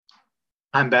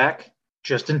I'm back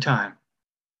just in time.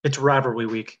 It's rivalry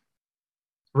week.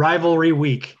 Rivalry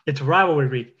week. It's rivalry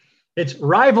week. It's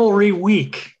rivalry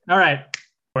week. All right.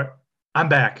 I'm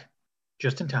back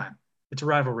just in time. It's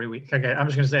rivalry week. Okay. I'm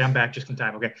just going to say I'm back just in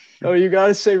time. Okay. Oh, you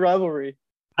gotta say rivalry.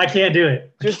 I can't do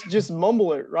it. Just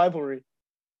mumble it. Rivalry.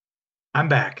 I'm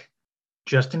back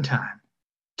just in time.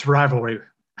 It's rivalry.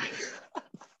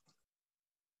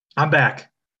 I'm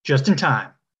back just in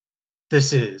time.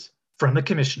 This is from the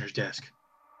commissioner's desk.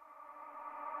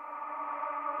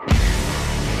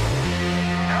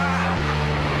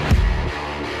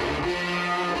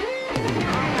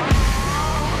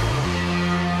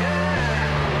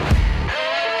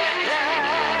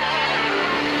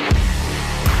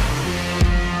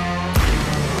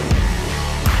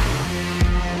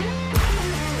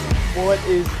 What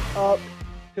is up,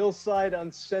 Hillside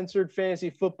Uncensored Fantasy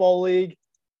Football League?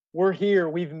 We're here.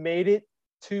 We've made it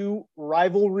to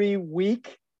rivalry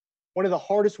week. One of the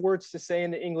hardest words to say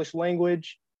in the English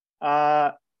language.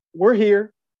 We're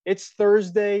here. It's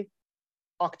Thursday,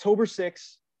 October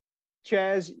 6th.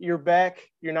 Chaz, you're back.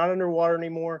 You're not underwater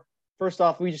anymore. First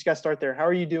off, we just got to start there. How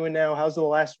are you doing now? How's the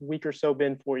last week or so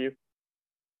been for you?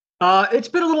 It's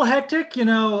been a little hectic,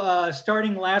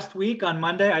 starting last week on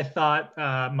Monday, I thought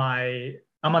I'm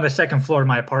on the second floor of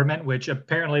my apartment, which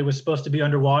apparently was supposed to be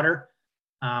underwater.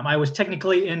 I was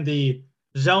technically in the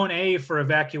zone A for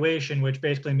evacuation, which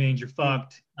basically means you're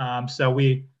fucked. Once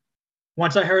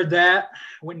I heard that,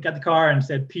 I went and got the car and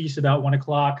said peace about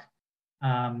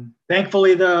 1:00.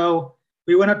 Thankfully though,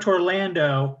 we went up to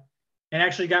Orlando and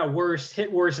actually got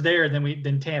hit worse there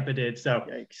than Tampa did. So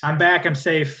Yikes. I'm back, I'm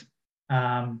safe.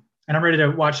 And I'm ready to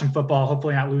watch some football,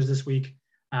 hopefully not lose this week.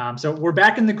 So we're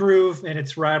back in the groove, and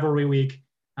it's rivalry week.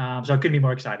 So I couldn't be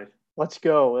more excited. Let's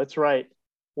go. That's right.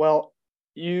 Well,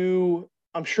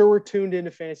 I'm sure we're tuned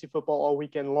into fantasy football all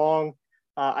weekend long.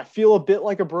 I feel a bit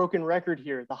like a broken record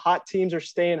here. The hot teams are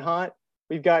staying hot.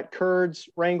 We've got Kurds,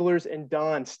 Wranglers, and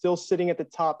Don still sitting at the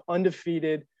top,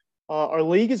 undefeated. Our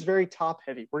league is very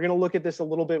top-heavy. We're going to look at this a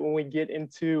little bit when we get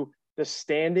into the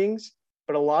standings.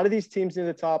 But a lot of these teams near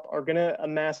the top are going to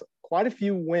amass quite a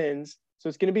few wins. So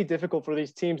it's going to be difficult for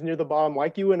these teams near the bottom,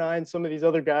 like you and I and some of these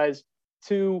other guys,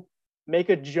 to make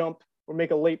a jump or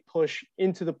make a late push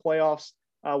into the playoffs.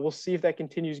 We'll see if that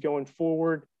continues going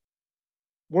forward.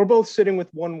 We're both sitting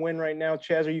with one win right now.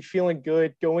 Chaz, are you feeling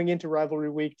good going into rivalry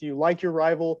week? Do you like your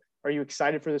rival? Are you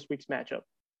excited for this week's matchup?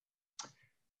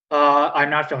 I'm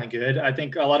not feeling good. I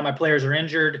think a lot of my players are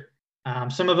injured.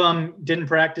 Some of them didn't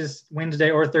practice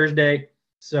Wednesday or Thursday.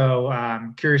 So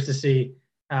I'm curious to see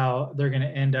how they're going to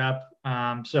end up.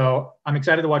 So I'm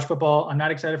excited to watch football. I'm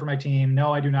not excited for my team.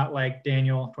 No, I do not like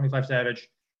Daniel, 25 Savage.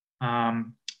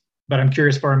 But I'm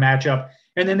curious for a matchup.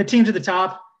 And then the teams at the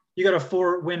top, you got a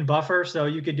 4-win buffer, so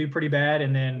you could do pretty bad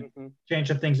and then change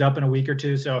some things up in a week or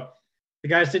two. So the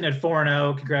guys sitting at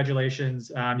 4-0, congratulations.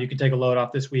 You can take a load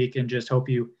off this week and just hope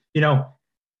you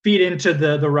feed into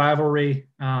the rivalry,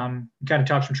 kind of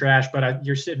talk some trash, but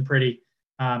you're sitting pretty.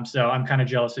 So I'm kind of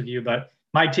jealous of you, but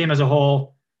my team as a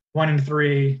whole,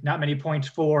 1-3, not many points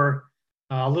for,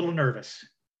 a little nervous.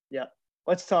 Yeah.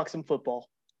 Let's talk some football.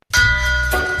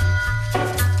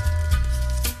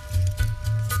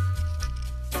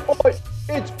 Oh,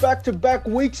 it's back-to-back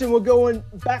weeks and we're going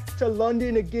back to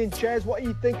London again. Chaz, what do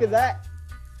you think of that?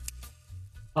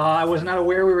 I was not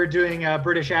aware we were doing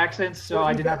British accents, so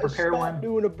I did not prepare one.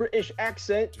 Doing a British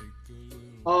accent.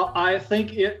 I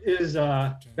think it is.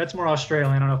 That's more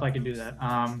Australian. I don't know if I can do that.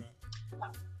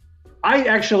 I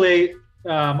actually,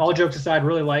 all jokes aside,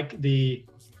 really like the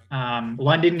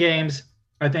London games.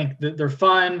 I think they're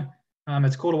fun.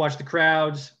 It's cool to watch the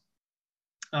crowds,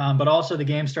 but also the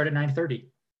games start at 9:30,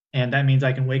 and that means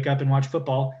I can wake up and watch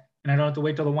football, and I don't have to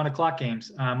wait till the 1:00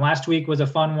 games. Last week was a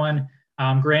fun one.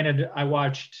 Granted, I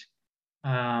watched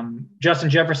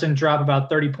Justin Jefferson drop about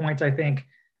 30 points, I think.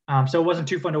 So it wasn't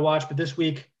too fun to watch. But this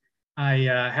week, I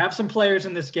have some players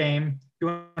in this game. You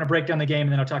want to break down the game,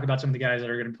 and then I'll talk about some of the guys that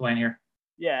are going to be playing here.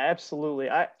 Yeah, absolutely.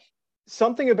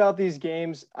 Something about these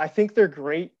games, I think they're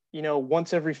great,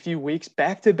 once every few weeks.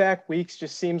 Back-to-back weeks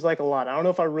just seems like a lot. I don't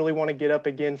know if I really want to get up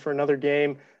again for another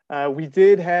game. We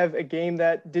did have a game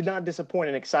that did not disappoint,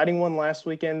 an exciting one last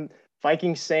weekend.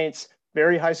 Vikings-Saints.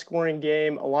 Very high-scoring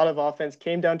game. A lot of offense.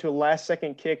 Came down to a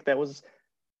last-second kick that was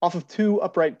off of 2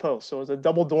 upright posts. So it was a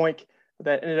double doink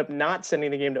that ended up not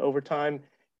sending the game to overtime.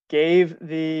 Gave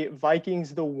the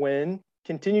Vikings the win.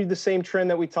 Continued the same trend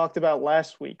that we talked about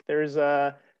last week. There's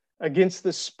against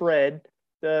the spread,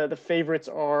 the favorites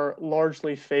are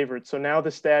largely favored. So now the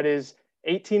stat is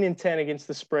 18-10 against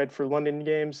the spread for London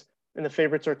games, and the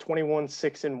favorites are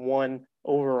 21-6-1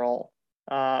 overall.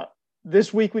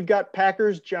 This week we've got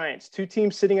Packers, Giants, two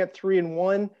teams sitting at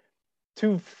 3-1,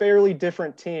 two fairly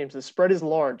different teams. The spread is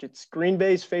large. It's Green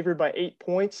Bay's favored by 8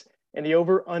 points, and the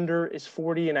over-under is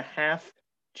 40.5.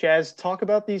 Chaz, talk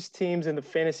about these teams and the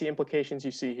fantasy implications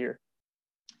you see here.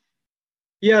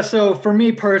 Yeah, so for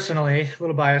me personally, a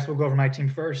little biased, we'll go over my team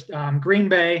first. Green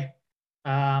Bay,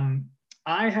 I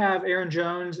have Aaron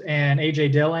Jones and A.J.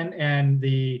 Dillon, and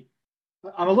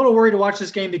I'm a little worried to watch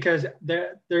this game because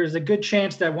there's a good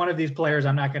chance that one of these players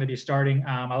I'm not going to be starting.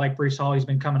 I like Breece Hall. He's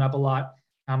been coming up a lot.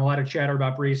 A lot of chatter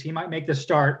about Breece. He might make the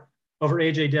start over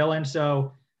A.J. Dillon,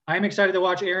 so I'm excited to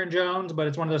watch Aaron Jones, but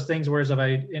it's one of those things where if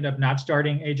I end up not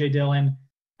starting A.J. Dillon,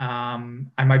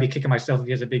 I might be kicking myself if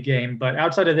he has a big game. But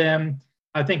outside of them,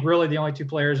 I think really the only two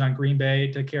players on Green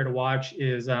Bay to care to watch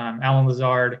is Allen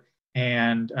Lazard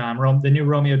and the new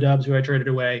Romeo Doubs, who I traded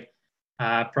away.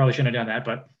 Probably shouldn't have done that,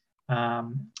 but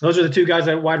those are the two guys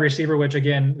at wide receiver, which,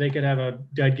 again, they could have a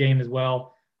dead game as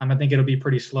well. I think it'll be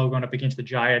pretty slow going up against the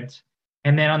Giants.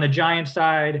 And then on the Giants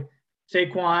side,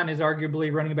 Saquon is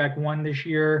arguably running back one this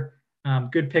year.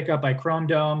 Good pickup by Chrome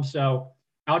Dome. So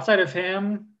outside of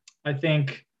him, I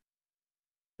think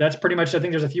that's pretty much – I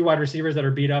think there's a few wide receivers that are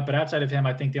beat up, but outside of him,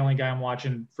 I think the only guy I'm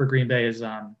watching for Green Bay is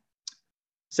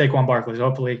Saquon Barkley. So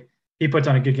hopefully he puts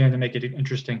on a good game to make it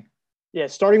interesting. Yeah,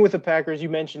 starting with the Packers, you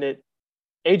mentioned it.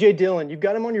 A.J. Dillon, you've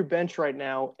got him on your bench right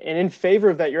now, and in favor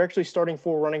of that, you're actually starting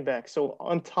 4 running backs. So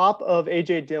on top of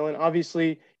A.J. Dillon,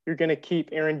 obviously you're going to keep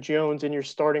Aaron Jones in your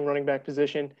starting running back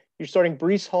position. You're starting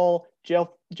Breece Hall,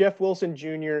 Jeff Wilson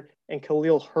Jr., and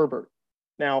Khalil Herbert.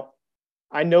 Now,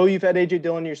 I know you've had A.J.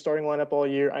 Dillon in your starting lineup all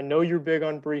year. I know you're big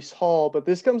on Breece Hall, but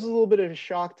this comes as a little bit of a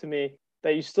shock to me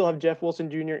that you still have Jeff Wilson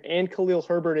Jr. and Khalil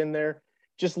Herbert in there.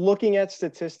 Just looking at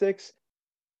statistics,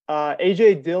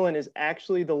 A.J. Dillon is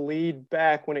actually the lead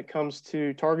back when it comes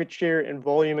to target share and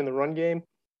volume in the run game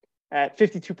at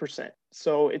 52%.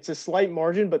 So it's a slight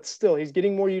margin, but still he's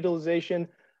getting more utilization.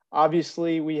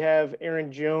 Obviously, we have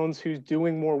Aaron Jones, who's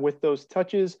doing more with those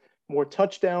touches, more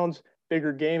touchdowns,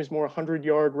 bigger games, more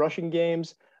 100-yard rushing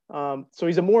games. So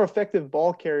he's a more effective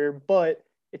ball carrier, but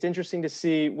it's interesting to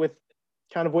see with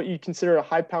kind of what you consider a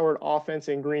high-powered offense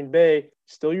in Green Bay,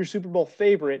 still your Super Bowl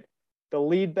favorite, the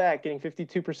lead back getting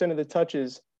 52% of the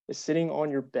touches is sitting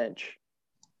on your bench.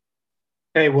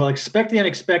 Hey, well, expect the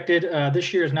unexpected.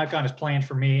 This year has not gone as planned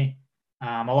for me.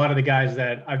 A lot of the guys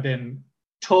that I've been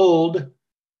told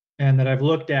and that I've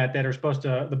looked at that are supposed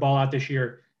to the ball out this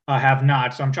year have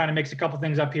not. So I'm trying to mix a couple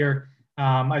things up here.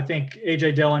 I think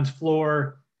A.J. Dillon's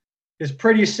floor is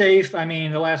pretty safe. I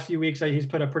mean, the last few weeks he's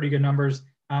put up pretty good numbers.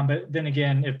 But then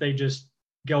again, if they just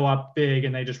go up big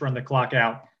and they just run the clock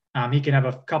out, he can have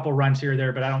a couple runs here or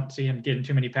there, but I don't see him getting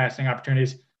too many passing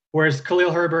opportunities. Whereas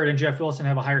Khalil Herbert and Jeff Wilson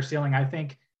have a higher ceiling, I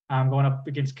think, going up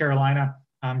against Carolina.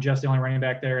 Jeff's the only running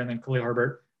back there, and then Khalil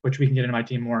Herbert, which we can get into my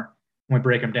team more when we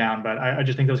break them down. But I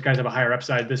just think those guys have a higher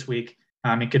upside this week.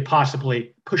 It could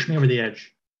possibly push me over the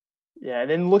edge. Yeah, and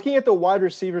then looking at the wide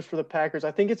receivers for the Packers,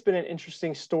 I think it's been an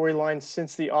interesting storyline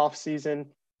since the offseason.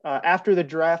 After the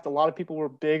draft, a lot of people were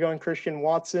big on Christian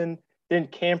Watson. Then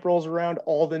camp rolls around,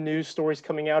 all the news stories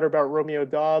coming out are about Romeo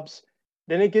Doubs.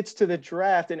 Then it gets to the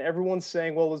draft, and everyone's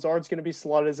saying, well, Lazard's going to be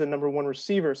slotted as a number 1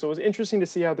 receiver. So it was interesting to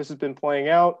see how this has been playing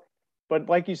out. But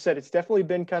like you said, it's definitely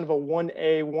been kind of a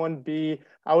 1A, 1B.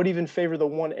 I would even favor the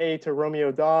 1A to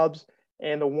Romeo Doubs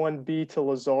and the 1B to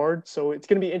Lazard. So it's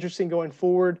going to be interesting going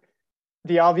forward.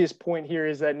 The obvious point here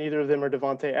is that neither of them are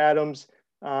Devontae Adams.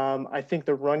 I think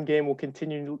the run game will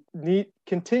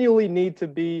continually need to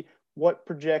be what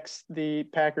projects the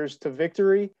Packers to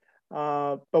victory.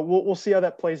 But we'll see how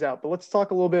that plays out. But let's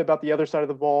talk a little bit about the other side of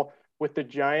the ball with the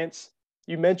Giants.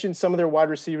 You mentioned some of their wide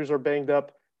receivers are banged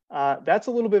up. That's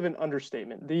a little bit of an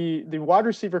understatement. The wide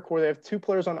receiver core, they have 2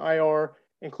 players on IR,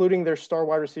 including their star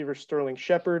wide receiver Sterling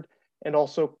Shepard and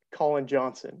also Colin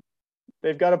Johnson.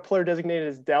 They've got a player designated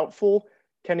as doubtful,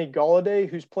 Kenny Golladay,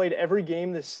 who's played every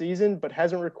game this season but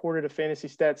hasn't recorded a fantasy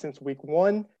stat since week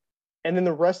 1. And then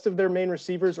the rest of their main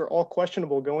receivers are all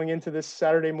questionable going into this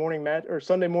Sunday morning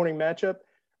matchup.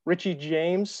 Richie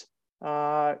James,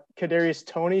 Kadarius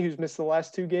Toney, who's missed the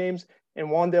last 2 games, and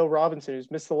Wan'Dale Robinson, who's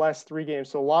missed the last 3 games.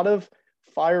 So a lot of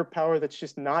firepower that's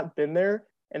just not been there.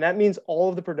 And that means all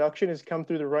of the production has come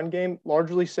through the run game,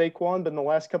 largely Saquon, but in the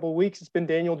last couple of weeks, it's been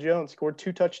Daniel Jones, scored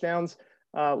 2 touchdowns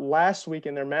last week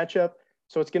in their matchup.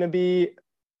 So it's going to be,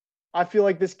 I feel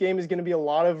like this game is going to be a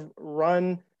lot of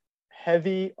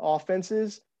run-heavy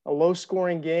offenses, a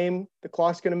low-scoring game. The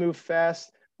clock's going to move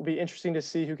fast. It'll be interesting to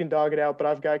see who can dog it out, but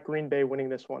I've got Green Bay winning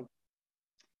this one.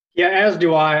 Yeah, as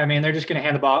do I. I mean, they're just going to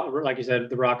hand the ball, like you said,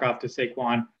 the rock off to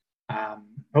Saquon.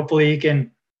 Hopefully he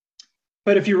can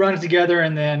put a few runs together.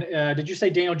 And then did you say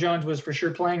Daniel Jones was for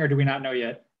sure playing, or do we not know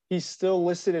yet? He's still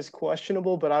listed as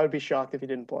questionable, but I would be shocked if he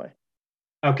didn't play.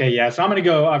 Okay, yeah. So I'm going to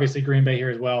go obviously Green Bay here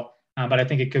as well, but I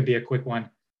think it could be a quick one,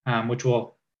 which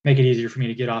will make it easier for me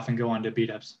to get off and go on to beat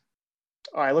ups.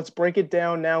 All right, let's break it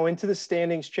down now into the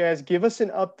standings. Chaz, give us an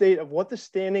update of what the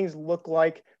standings look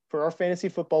like for our fantasy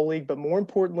football league, but more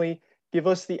importantly, give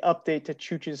us the update to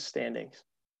Chooch's standings.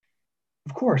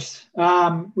 Of course.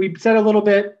 We said a little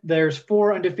bit. There's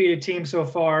 4 undefeated teams so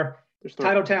far.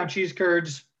 Titletown Cheese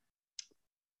Curds,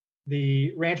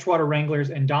 the Ranch Water Wranglers,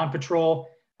 and Dawn Patrol.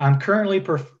 Currently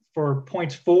for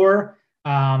points 4,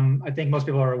 I think most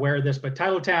people are aware of this, but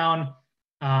Titletown,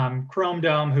 Chrome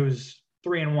Dome, who's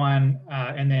 3-1,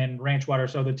 and then Ranch Water.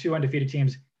 So the 2 undefeated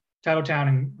teams, Titletown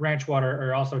and Ranch Water,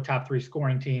 are also top 3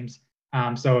 scoring teams.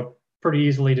 So pretty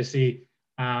easily to see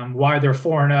why they're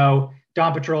 4-0.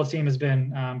 Dawn Patrol's team has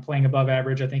been playing above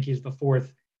average. I think he's the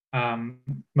 4th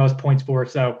most points for.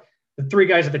 So the 3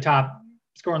 guys at the top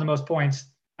scoring the most points.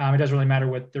 It doesn't really matter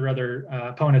what their other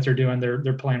opponents are doing.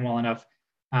 They're playing well enough.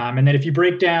 And then if you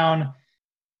break down,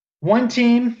 one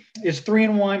team is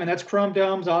 3-1, and that's Chrome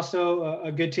Dome's also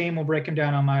a good team. We'll break him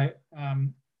down on my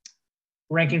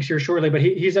rankings here shortly, but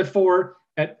he's at 4,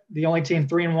 at the only team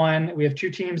 3-1. We have 2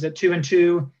 teams at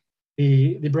 2-2,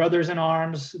 the Brothers in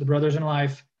Arms, the Brothers in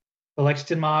Life, the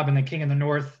Lexington Mob, and the King of the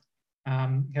North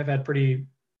have had pretty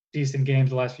decent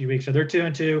games the last few weeks. So they're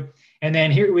 2-2. And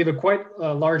then here we have a quite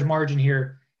large margin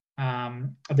here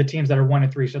of the teams that are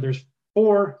 1-3. So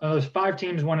there's 5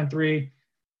 teams 1-3.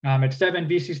 At 7,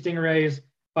 BC Stingrays,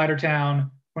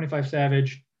 Fightertown, 25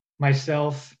 Savage,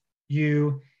 myself,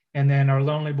 you, and then our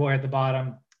lonely boy at the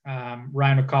bottom,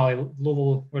 Ryan McCauley,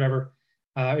 Louisville, whatever,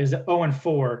 is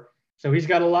 0-4. So he's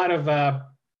got a lot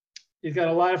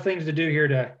of things to do here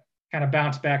to kind of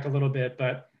bounce back a little bit.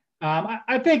 But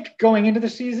I think going into the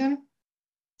season,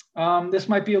 this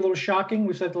might be a little shocking.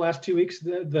 We've said the last 2 weeks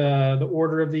the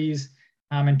order of these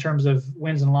in terms of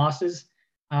wins and losses,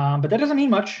 but that doesn't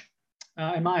mean much.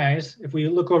 In my eyes, if we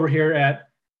look over here at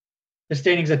the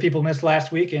standings that people missed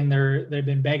last week and they've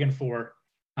been begging for,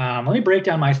 let me break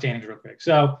down my standings real quick.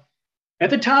 So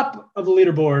at the top of the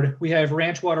leaderboard, we have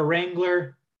Ranch Water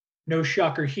Wrangler, no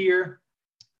shocker here.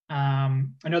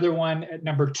 Another one at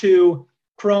number 2,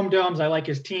 Chrome Domes. I like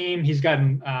his team. He's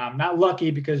gotten not lucky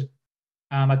because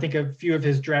I think a few of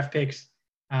his draft picks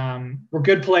were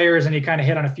good players and he kind of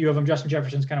hit on a few of them. Justin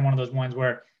Jefferson's kind of one of those ones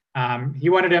where he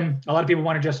wanted him. A lot of people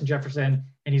wanted Justin Jefferson,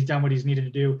 and he's done what he's needed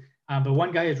to do. But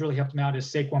one guy who's really helped him out is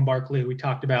Saquon Barkley, who we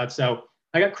talked about. So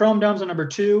I got Chrome Domes on number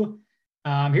 2.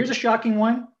 Here's a shocking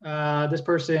one. This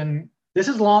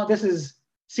is long. This is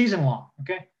season long.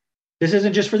 Okay, this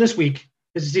isn't just for this week.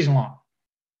 This is season long.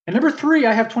 And number 3,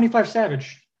 I have 25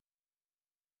 Savage.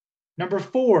 Number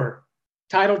 4,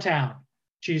 Titletown,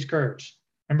 Cheese Curds.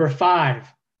 Number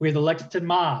 5, we have the Lexington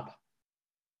Mob.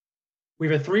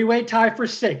 We have a 3-way tie for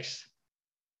 6.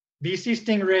 BC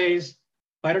Stingrays,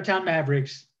 Fightertown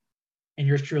Mavericks, and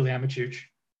yours truly, I'm a Chooch.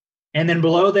 And then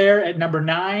below there at number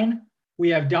 9, we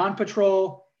have Dawn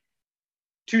Patrol.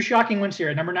 2 shocking ones here.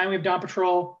 At number 9, we have Dawn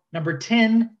Patrol. Number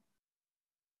 10,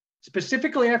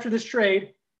 specifically after this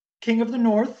trade, King of the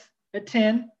North at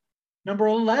 10. Number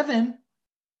 11,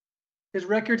 his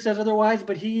record says otherwise,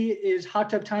 but he is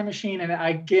Hot Tub Time Machine. And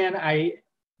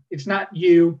it's not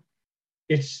you.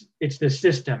 It's the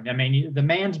system. I mean, the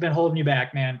man's been holding you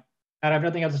back, man. I have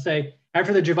nothing else to say.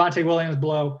 After the Javonte Williams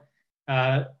blow,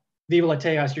 Viva La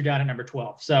Teos, you're down at number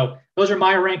 12. So those are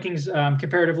my rankings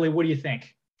comparatively. What do you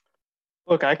think?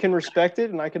 Look, I can respect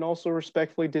it, and I can also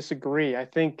respectfully disagree. I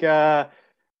think the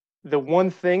one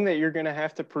thing that you're going to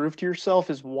have to prove to yourself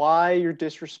is why you're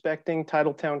disrespecting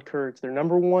Titletown Curds. They're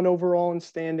number 1 overall in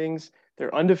standings.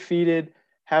 They're undefeated,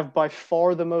 have by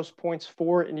far the most points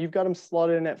for it, and you've got them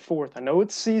slotted in at 4th. I know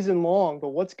it's season long, but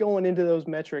what's going into those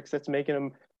metrics that's making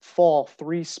them fall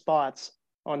 3 spots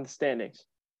on the standings?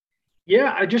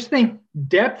 Yeah, I just think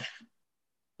depth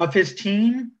of his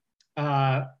team,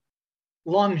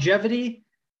 longevity,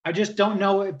 I just don't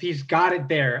know if he's got it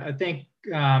there. I think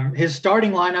his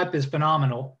starting lineup is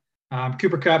phenomenal.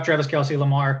 Cooper Kupp, Travis Kelce,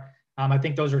 Lamar. I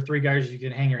think those are 3 guys you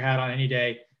can hang your hat on any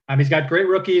day. He's got great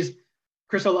rookies.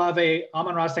 Chris Olave,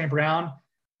 Amon-Ra St. Brown,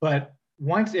 but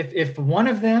if one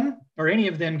of them or any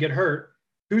of them get hurt,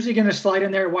 who's he going to slide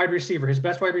in there at wide receiver? His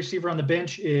best wide receiver on the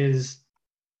bench is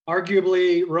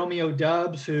arguably Romeo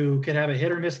Doubs, who could have a hit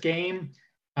or miss game.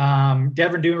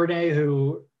 Devin Duvernay,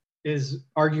 who is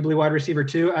arguably wide receiver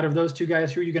 2. Out of those 2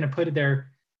 guys, who are you going to put it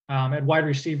there at wide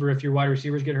receiver if your wide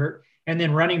receivers get hurt? And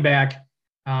then running back,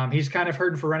 he's kind of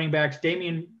hurting for running backs.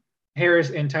 Damian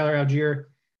Harris and Tyler Algier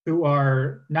who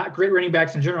are not great running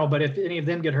backs in general, but if any of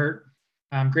them get hurt,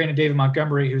 granted David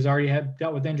Montgomery, who's already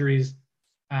dealt with injuries,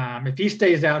 if he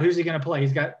stays out, who's he going to play?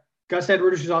 He's got Gus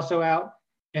Edwards, who's also out,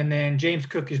 and then James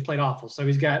Cook, who's played awful. So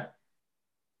he's got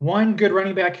one good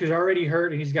running back who's already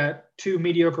hurt, and he's got two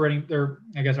mediocre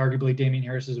I guess arguably Damian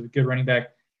Harris is a good running back.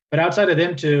 But outside of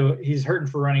them two, he's hurting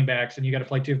for running backs, and you got to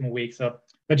play two of them a week. So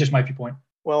that just might be point.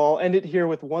 Well, I'll end it here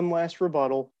with one last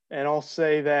rebuttal, and I'll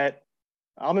say that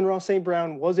Amon-Ra St.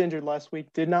 Brown was injured last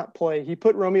week, did not play. He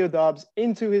put Romeo Doubs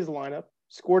into his lineup,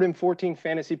 scored him 14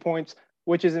 fantasy points,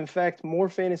 which is in fact more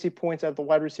fantasy points at the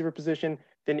wide receiver position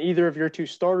than either of your two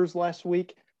starters last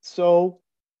week. So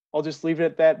I'll just leave it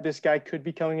at that. This guy could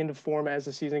be coming into form as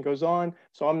the season goes on.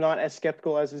 So I'm not as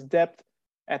skeptical as his depth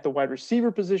at the wide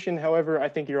receiver position. However, I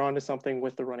think you're onto something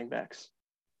with the running backs.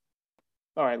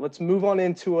 All right, let's move on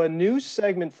into a new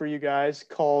segment for you guys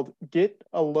called Get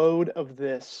a Load of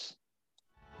This.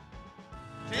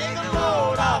 Take a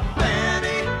load off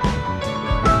Fanny.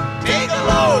 Take a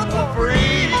load for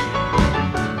free.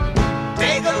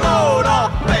 Take a load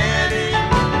off Fanny.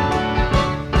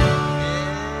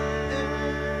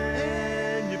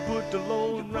 And you put the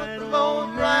load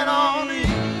right on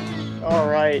me. All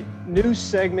right, new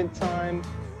segment time.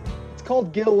 It's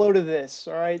called Get a Load of This.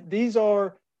 All right, these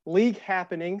are league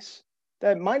happenings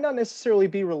that might not necessarily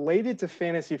be related to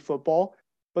fantasy football,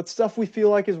 but stuff we feel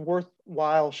like is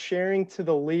worthwhile sharing to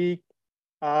the league.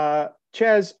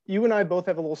 Chaz, you and I both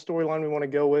have a little storyline we want to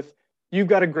go with. You've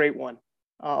got a great one.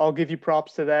 I'll give you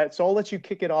props to that. So I'll let you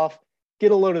kick it off.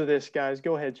 Get a load of this, guys.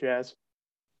 Go ahead, Chaz.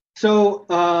 So,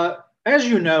 as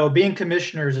you know, being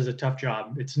commissioners is a tough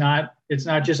job. It's not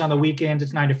just on the weekends.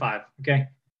 It's 9 to 5. Okay.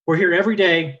 We're here every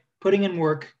day putting in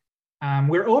work.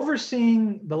 We're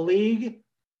overseeing the league.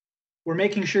 We're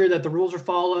making sure that the rules are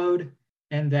followed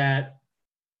and that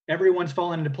everyone's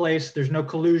falling into place. There's no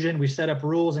collusion. We set up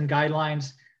rules and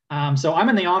guidelines. So I'm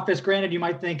in the office. Granted, you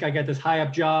might think I got this high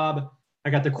up job. I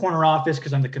got the corner office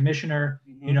because I'm the commissioner.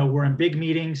 Mm-hmm. You know, we're in big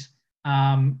meetings.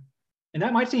 And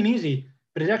that might seem easy,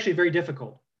 but it's actually very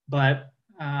difficult. But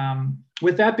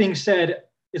with that being said,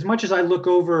 as much as I look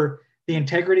over the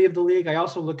integrity of the league, I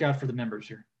also look out for the members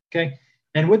here. Okay.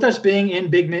 And with us being in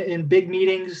big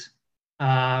meetings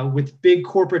with big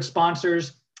corporate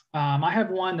sponsors, I have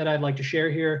one that I'd like to share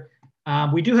here.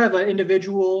 We do have an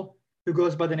individual who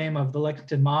goes by the name of the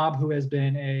Lexington Mob, who has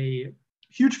been a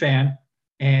huge fan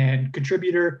and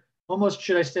contributor, almost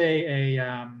should I say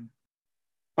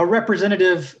a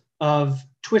representative of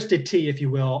Twisted Tea, if you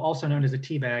will, also known as a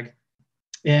tea bag,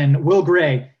 and Will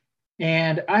Gray.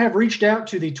 And I have reached out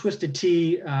to the Twisted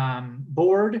Tea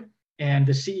board and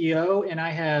the CEO, and I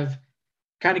have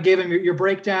kind of gave him your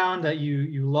breakdown that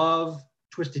you love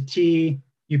Twisted Tea.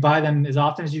 You buy them as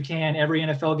often as you can, every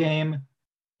NFL game.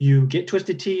 You get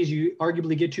Twisted Teas. You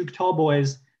arguably get two tall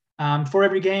boys for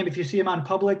every game. If you see them on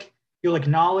public, you'll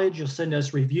acknowledge, you'll send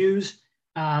us reviews.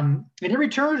 And in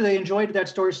return, they enjoyed that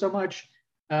story so much,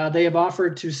 they have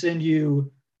offered to send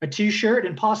you a T-shirt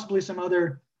and possibly some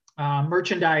other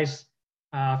merchandise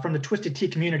from the Twisted Tea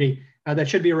community that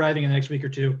should be arriving in the next week or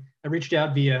two. I reached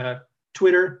out via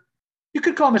Twitter. You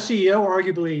could call him a CEO or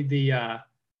arguably the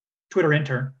Twitter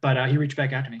intern, but he reached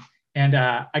back out to me. And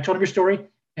I told him your story,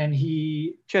 and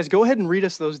he... Chaz, go ahead and read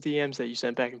us those DMs that you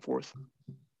sent back and forth.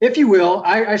 If you will,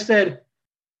 I said,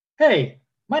 hey,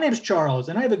 my name's Charles,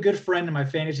 and I have a good friend in my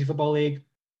fantasy football league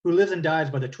who lives and dies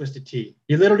by the Twisted Tea.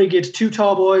 He literally gets two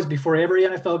tall boys before every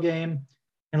NFL game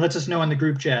and lets us know in the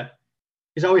group chat.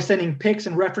 He's always sending pics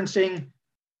and referencing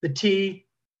the tea,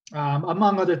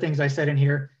 among other things I said in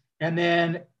here. And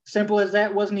then, simple as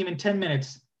that, wasn't even 10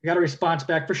 minutes. I got a response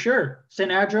back for sure.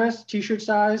 Send address, T-shirt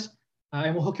size,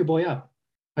 and we'll hook your boy up.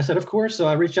 I said, of course. So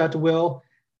I reached out to Will.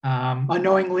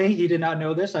 Unknowingly, he did not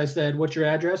know this. I said, what's your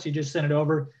address? He just sent it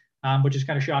over, which is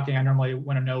kind of shocking. I normally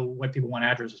want to know what people want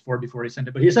addresses for before he sent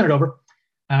it, but he sent it over.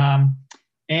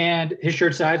 And his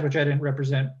shirt size, which I didn't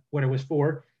represent what it was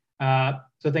for.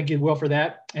 So thank you, Will, for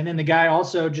that. And then the guy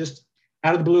also just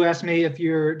out of the blue asked me if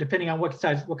you're, depending on what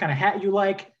size, what kind of hat you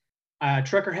like,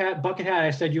 trucker hat, bucket hat.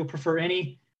 I said, you'll prefer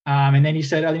any. And then he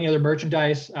said, any other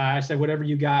merchandise? I said, whatever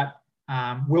you got,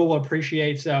 will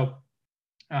appreciate. So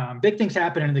big things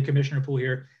happening in the commissioner pool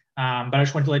here. But I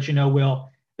just wanted to let you know, Will,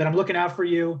 that I'm looking out for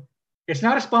you. It's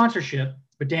not a sponsorship,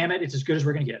 but damn it, it's as good as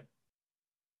we're going to get.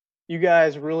 You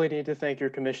guys really need to thank your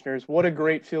commissioners. What a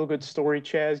great feel-good story,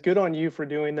 Chaz. Good on you for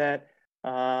doing that.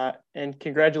 And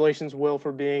congratulations, Will,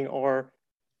 for being our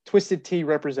Twisted Tea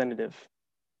representative.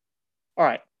 All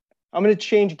right. I'm going to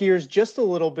change gears just a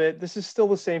little bit. This is still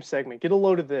the same segment. Get a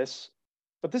load of this.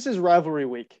 But this is rivalry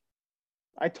week.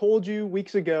 I told you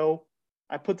weeks ago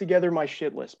I put together my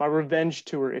shit list, my revenge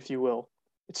tour, if you will.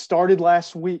 It started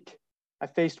last week. I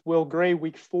faced Will Gray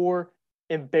week 4,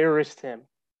 embarrassed him.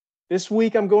 This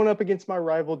week, I'm going up against my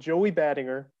rival, Joey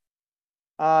Battinger.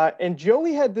 And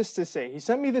Joey had this to say. He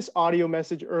sent me this audio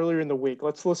message earlier in the week.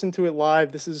 Let's listen to it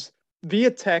live. This is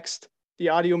via text, the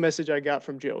audio message I got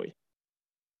from Joey.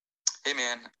 Hey,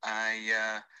 man.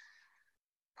 I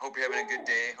hope you're having a good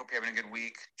day. Hope you're having a good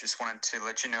week. Just wanted to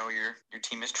let you know your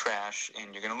team is trash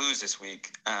and you're going to lose this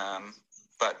week.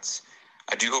 But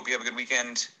I do hope you have a good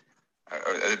weekend,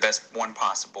 or the best one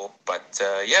possible. But,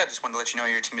 just wanted to let you know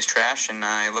your team is trash, and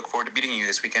I look forward to beating you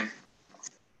this weekend.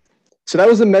 So that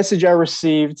was the message I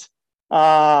received. You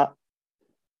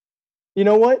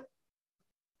know what?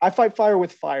 I fight fire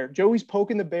with fire. Joey's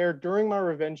poking the bear during my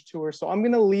revenge tour, so I'm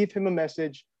going to leave him a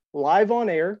message live on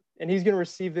air, and he's going to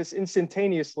receive this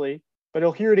instantaneously, but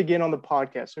he'll hear it again on the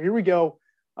podcast. So here we go.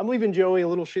 I'm leaving Joey a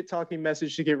little shit-talking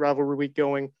message to get Rivalry Week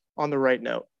going on the right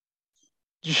note.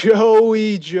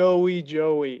 Joey.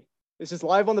 This is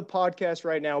live on the podcast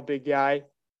right now, big guy.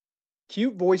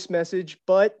 Cute voice message,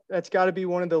 but that's got to be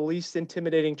one of the least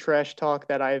intimidating trash talk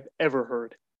that I've ever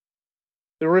heard.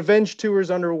 The revenge tour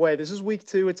is underway. This is week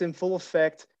 2. It's in full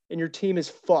effect, and your team is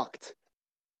fucked.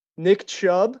 Nick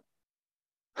Chubb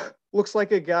looks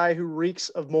like a guy who reeks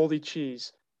of moldy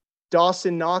cheese.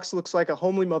 Dawson Knox looks like a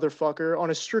homely motherfucker on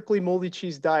a strictly moldy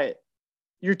cheese diet.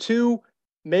 Your 2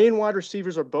 main wide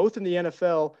receivers are both in the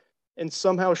NFL and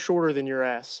somehow shorter than your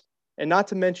ass. And not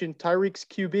to mention, Tyreek's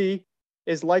QB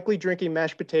is likely drinking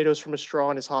mashed potatoes from a straw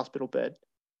in his hospital bed.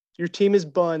 Your team is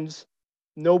buns.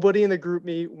 Nobody in the group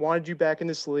me wanted you back in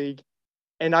this league.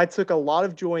 And I took a lot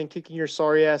of joy in kicking your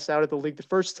sorry ass out of the league the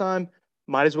first time.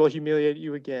 Might as well humiliate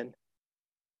you again.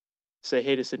 Say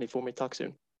hey to Sydney for me. Talk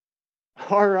soon.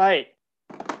 All right.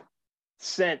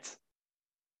 Sent.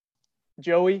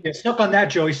 Joey. Yeah, suck on that,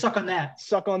 Joey. Suck on that.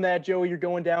 Suck on that, Joey. You're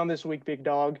going down this week, big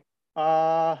dog.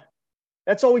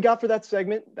 That's all we got for that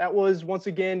segment. That was, once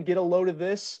again, get a load of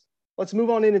this. Let's move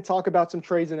on in and talk about some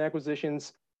trades and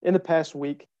acquisitions in the past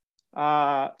week.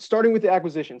 Starting with the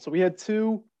acquisition. So we had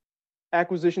 2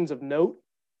 acquisitions of note,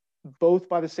 both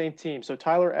by the same team. So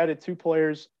Tyler added 2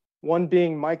 players, one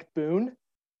being Mike Boone,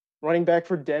 running back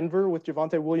for Denver with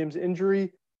Javonte Williams'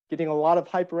 injury, getting a lot of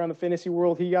hype around the fantasy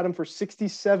world. He got him for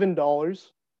 $67.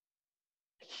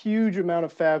 Huge amount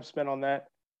of fab spent on that.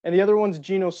 And the other one's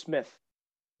Geno Smith.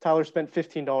 Tyler spent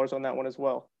 $15 on that one as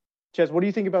well. Ches, what do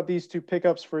you think about these 2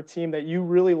 pickups for a team that you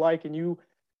really like and you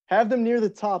have them near the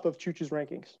top of Chooch's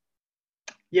rankings?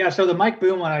 Yeah, so the Mike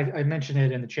Boone one, I mentioned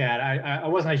it in the chat. I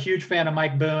wasn't a huge fan of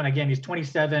Mike Boone. Again, he's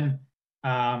 27.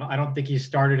 I don't think he's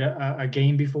started a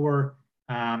game before.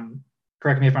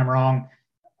 Correct me if I'm wrong.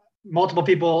 Multiple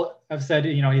people have said,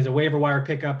 he's a waiver wire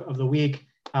pickup of the week,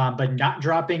 but not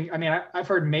dropping. I mean, I've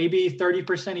heard maybe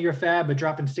 30% of your fab, but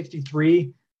dropping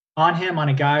 63 on him, on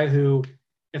a guy who,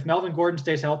 if Melvin Gordon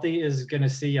stays healthy, is going to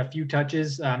see a few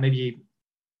touches, maybe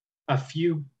a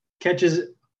few catches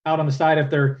out on the side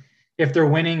if they're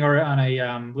winning or on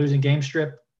a losing game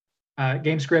script.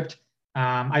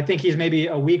 I think he's maybe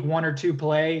a week 1 or 2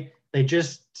 play. They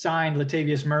just signed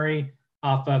Latavius Murray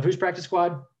off of whose practice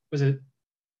squad? Was it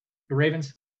the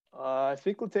Ravens? I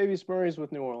think Latavius Murray is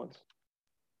with New Orleans.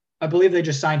 I believe they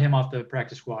just signed him off the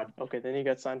practice squad. Okay, then he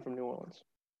got signed from New Orleans.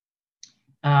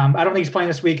 I don't think he's playing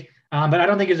this week, but I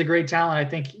don't think he's a great talent. I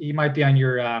think he might be on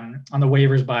your on the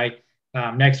waivers by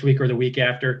next week or the week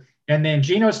after. And then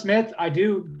Geno Smith, I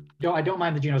don't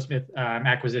mind the Geno Smith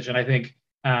acquisition. I think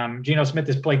Geno Smith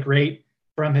has played great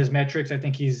from his metrics. I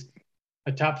think he's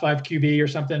a top 5 QB or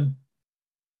something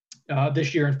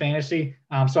this year in fantasy.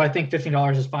 So I think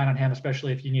 $15 is fine on him,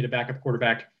 especially if you need a backup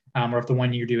quarterback or if the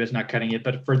one you do is not cutting it.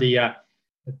 But for the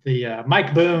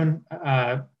Mike Boone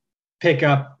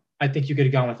pickup, I think you could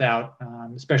have gone without,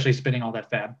 especially spending all that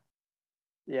fab.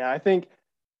 Yeah, I think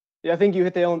you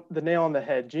hit the nail on the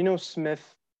head. Geno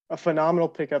Smith, a phenomenal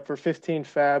pickup for 15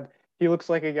 fab. He looks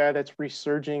like a guy that's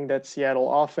resurging that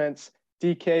Seattle offense.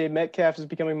 DK Metcalf is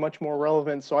becoming much more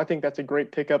relevant, so I think that's a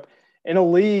great pickup in a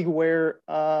league where,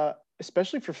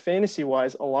 especially for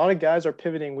fantasy-wise, a lot of guys are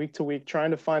pivoting week to week, trying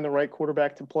to find the right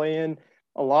quarterback to play in.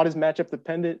 A lot is matchup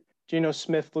dependent. Geno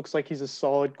Smith looks like he's a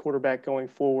solid quarterback going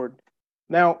forward.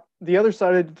 Now, the other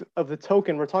side of the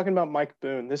token, we're talking about Mike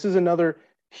Boone. This is another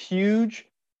huge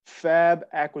fab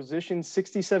acquisition,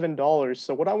 $67.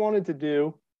 So what I wanted to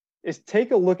do is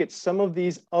take a look at some of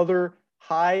these other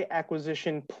high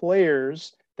acquisition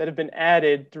players that have been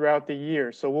added throughout the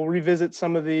year. So we'll revisit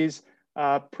some of these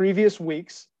previous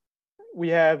weeks. We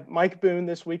have Mike Boone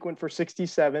this week went for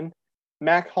 67.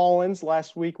 Mac Hollins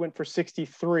last week went for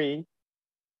 63.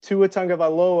 Tua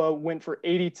Tagovailoa went for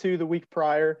 82 the week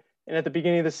prior, and at the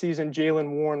beginning of the season,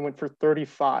 Jaylen Warren went for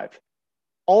 35.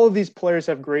 All of these players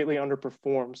have greatly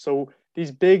underperformed. So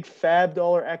these big fab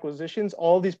dollar acquisitions,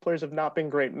 all of these players have not been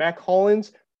great. Mac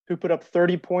Hollins, who put up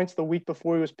 30 points the week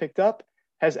before he was picked up,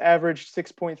 has averaged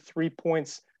 6.3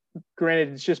 points.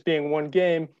 Granted, it's just being one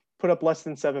game, put up less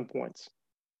than 7 points.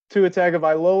 Tua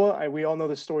Tagovailoa, we all know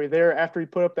the story there. After he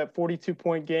put up that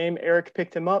 42-point game, Eric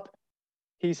picked him up.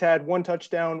 He's had 1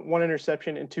 touchdown, 1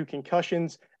 interception, and 2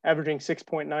 concussions, averaging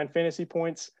 6.9 fantasy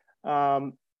points.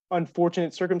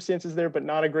 Unfortunate circumstances there, but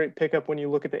not a great pickup when you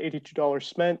look at the $82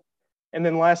 spent. And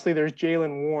then lastly, there's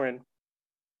Jaylen Warren,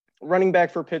 running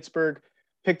back for Pittsburgh,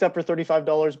 picked up for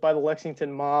 $35 by the Lexington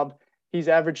Mob. He's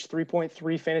averaged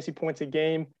 3.3 fantasy points a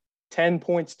game, 10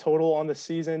 points total on the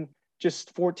season,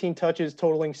 just 14 touches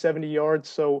totaling 70 yards.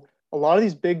 So a lot of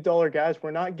these big dollar guys,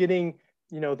 we're not getting,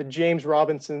 the James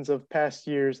Robinsons of past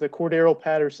years, the Cordero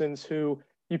Pattersons, who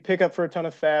you pick up for a ton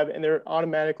of fab and they're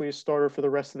automatically a starter for the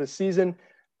rest of the season.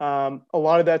 A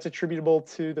lot of that's attributable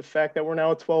to the fact that we're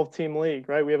now a 12-team league,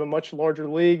 right? We have a much larger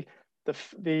league.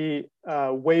 The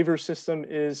waiver system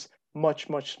is much,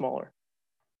 much smaller.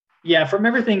 Yeah, from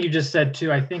everything you just said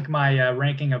too, I think my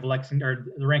ranking of Lexington, or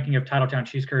the ranking of Titletown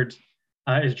Cheese Curds,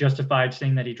 is justified,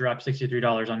 seeing that he dropped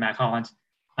 $63 on Mac Hollins.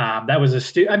 That was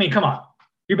come on,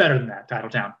 you're better than that,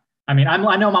 Titletown. I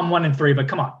know I'm 1-3, but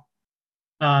come on.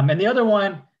 And the other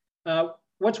one,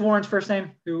 what's Warren's first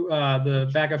name? Who the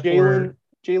backup for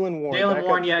Jaylen Warren. Jaylen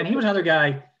Warren, yeah, and he was another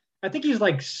guy. I think he's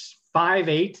like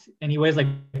 5'8", and he weighs like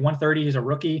 130. He's a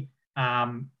rookie.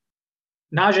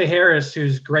 Najee Harris,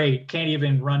 who's great, can't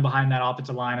even run behind that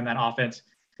offensive line and that offense,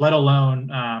 let alone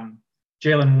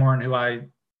Jaylen Warren, who I,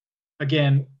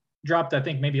 again, dropped, I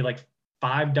think, maybe like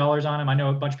 $5 on him. I know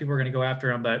a bunch of people are going to go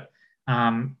after him, but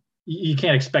you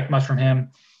can't expect much from him.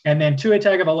 And then Tua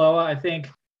Tagovailoa, I think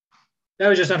that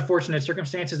was just unfortunate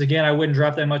circumstances. Again, I wouldn't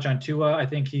drop that much on Tua. I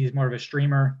think he's more of a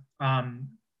streamer.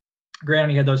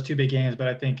 Granted, he had those 2 big games, but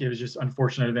I think it was just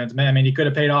unfortunate events. I mean, he could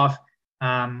have paid off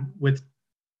with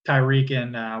Tyreek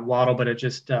and Waddle, but it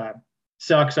just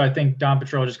sucks. So I think Don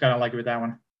Patrol just got unlucky with that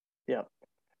one. Yeah.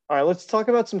 All right, let's talk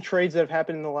about some trades that have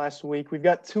happened in the last week. We've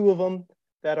got 2 of them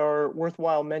that are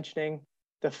worthwhile mentioning.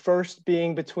 The first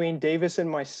being between Davis and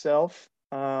myself,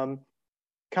 kind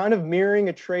of mirroring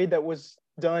a trade that was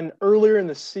done earlier in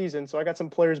the season. So I got some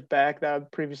players back that I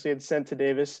previously had sent to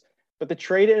Davis, but the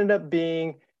trade ended up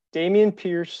being Dameon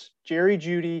Pierce, Jerry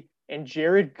Jeudy, and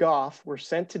Jared Goff were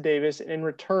sent to Davis. And in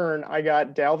return, I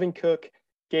got Dalvin Cook,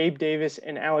 Gabe Davis,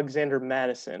 and Alexander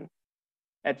Madison.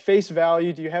 At face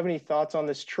value, do you have any thoughts on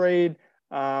this trade?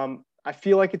 I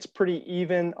feel like it's pretty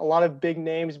even. A lot of big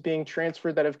names being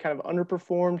transferred that have kind of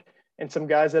underperformed, and some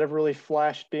guys that have really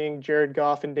flashed, being Jared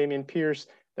Goff and Dameon Pierce,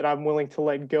 that I'm willing to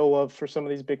let go of for some of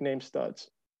these big name studs.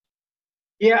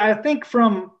 Yeah, I think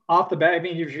from off the bat,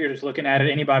 if you're just looking at it,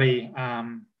 anybody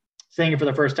seeing it for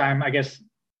the first time, I guess,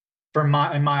 in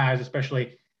my eyes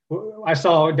especially, I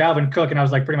saw Dalvin Cook and I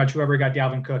was like, pretty much whoever got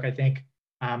Dalvin Cook, I think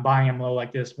buying him low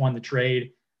like this won the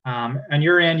trade. And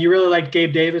you really like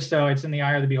Gabe Davis, so it's in the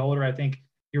eye of the beholder. I think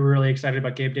you were really excited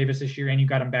about Gabe Davis this year, and you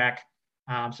got him back.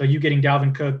 So you getting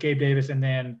Dalvin Cook, Gabe Davis, and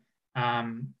then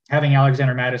having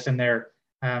Alexander Madison there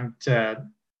to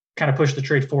kind of push the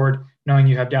trade forward, knowing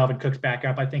you have Dalvin Cook's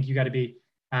backup. I think you got to be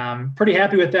pretty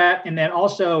happy with that. And then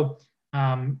also,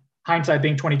 hindsight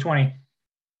being 2020,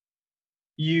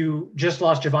 you just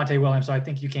lost Javonte Williams, so I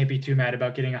think you can't be too mad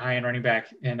about getting a high-end running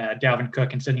back in Dalvin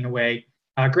Cook and sending away.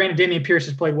 Granted, Dameon Pierce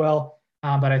has played well,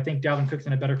 but I think Dalvin Cook's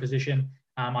in a better position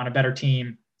on a better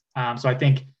team. So I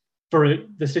think for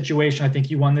the situation, I think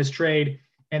you won this trade.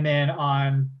 And then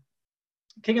on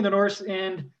King of the North's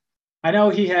end, I know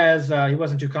he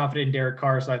wasn't too confident in Derek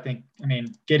Carr, so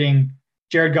getting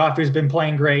Jared Goff, who's been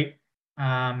playing great,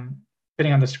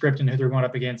 depending on the script and who they're going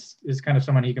up against, is kind of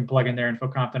someone he can plug in there and feel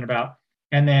confident about.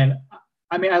 And then,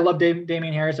 I love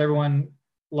Dameon Harris. Everyone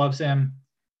loves him.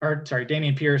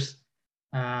 Dameon Pierce.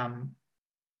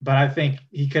 But I think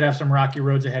he could have some rocky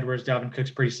roads ahead, whereas Dalvin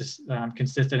Cook's pretty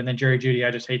consistent. And then Jerry Jeudy,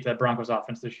 I just hate the Broncos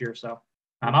offense this year. So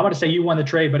I want to say you won the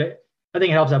trade, but I think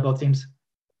it helps out both teams.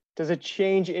 Does it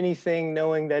change anything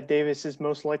knowing that Davis is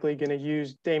most likely going to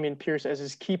use Dameon Pierce as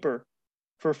his keeper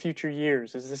for future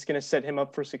years? Is this going to set him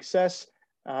up for success?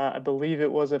 I believe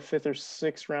it was a 5th or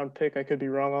 6th round pick. I could be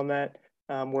wrong on that,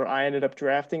 where I ended up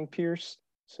drafting Pierce.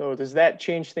 So does that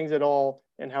change things at all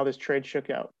in how this trade shook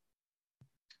out?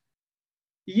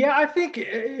 Yeah, I think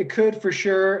it could for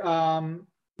sure.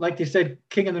 Like you said,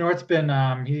 King of the North's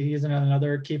been he's in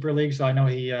another keeper league, so I know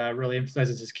he really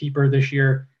emphasizes his keeper this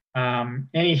year.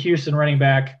 Any Houston running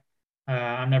back,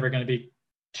 I'm never going to be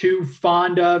too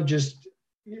fond of. Just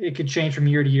it could change from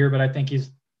year to year, but I think he's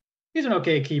an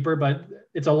okay keeper. But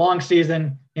it's a long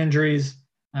season, injuries,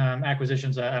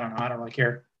 acquisitions. I don't know. I don't really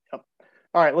care. Yep.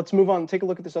 All right, let's move on and take a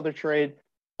look at this other trade.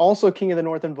 Also, King of the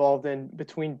North involved in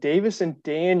between Davis and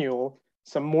Daniel.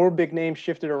 Some more big names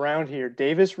shifted around here.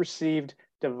 Davis received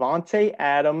Davante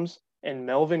Adams and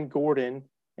Melvin Gordon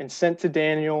and sent to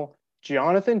Daniel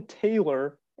Jonathan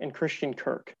Taylor and Christian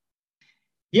Kirk.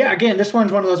 Yeah, again, this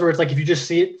one's one of those where it's like if you just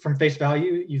see it from face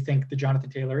value, you think the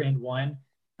Jonathan Taylor and one.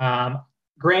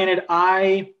 Granted,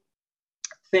 I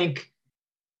think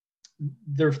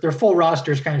their full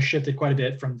rosters kind of shifted quite a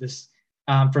bit from this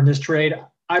trade.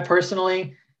 I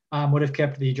personally would have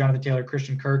kept the Jonathan Taylor,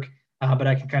 Christian Kirk, but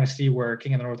I can kind of see where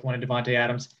King of the North wanted Davante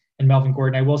Adams and Melvin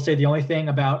Gordon. I will say the only thing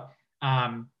about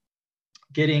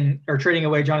getting or trading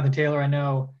away Jonathan Taylor, I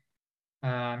know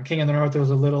King of the North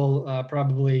was a little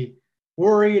probably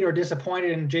worried or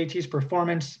disappointed in JT's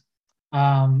performance,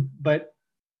 but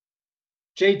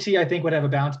JT I think would have a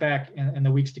bounce back in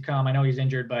the weeks to come. I know he's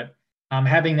injured, but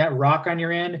having that rock on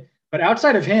your end. But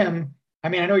outside of him, I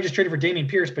mean, I know he just traded for Dameon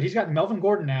Pierce, but he's got Melvin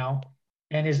Gordon now,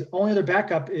 and his only other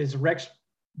backup is Rex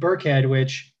Burkhead,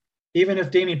 which even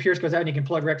if Dameon Pierce goes out and you can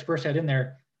plug Rex Burkhead in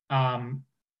there,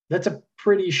 that's a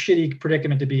pretty shitty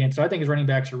predicament to be in. So I think his running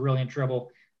backs are really in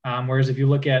trouble. Whereas if you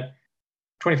look at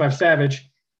 25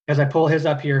 Savage, as I pull his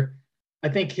up here, I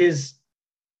think his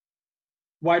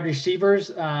wide receivers,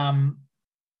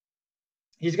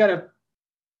 he's got a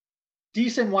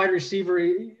decent wide receiver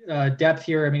depth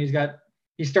here. I mean,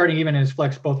 he's starting even in his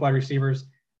flex, both wide receivers.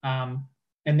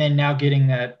 And then now getting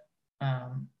that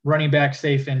running back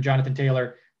safe in Jonathan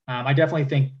Taylor. I definitely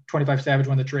think 25 Savage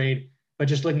won the trade, but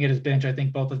just looking at his bench, I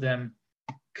think both of them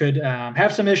could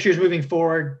have some issues moving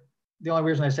forward. The only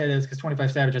reason I say that is because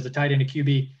 25 Savage has a tight end, a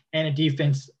QB, and a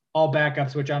defense, all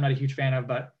backups, which I'm not a huge fan of,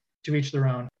 but to each their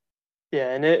own.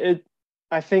 Yeah, and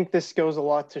I think this goes a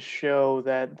lot to show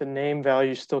that the name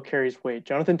value still carries weight.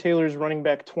 Jonathan Taylor is running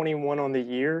back 21 on the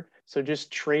year, so just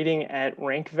trading at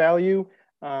rank value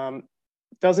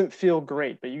doesn't feel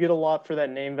great, but you get a lot for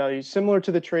that name value, similar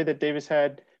to the trade that Davis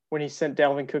had when he sent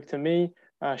Dalvin Cook to me.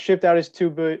 Shipped out his two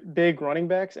big running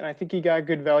backs, and I think he got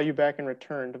good value back in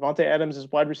return. Davante Adams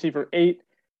is wide receiver 8.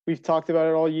 We've talked about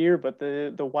it all year, but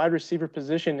the wide receiver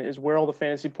position is where all the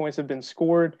fantasy points have been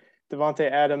scored.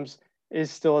 Davante Adams is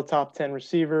still a top 10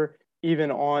 receiver, even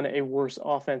on a worse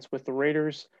offense with the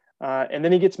Raiders. And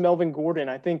then he gets Melvin Gordon.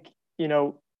 I think,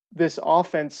 this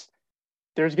offense,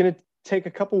 there's going to take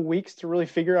a couple weeks to really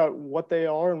figure out what they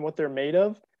are and what they're made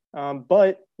of.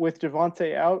 But with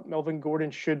Javonte out, Melvin Gordon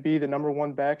should be the number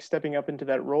one back stepping up into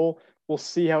that role. We'll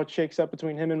see how it shakes up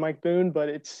between him and Mike Boone, but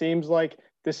it seems like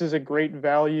this is a great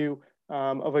value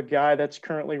of a guy that's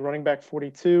currently running back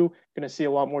 42, going to see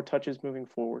a lot more touches moving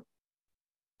forward.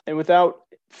 And without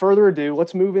further ado,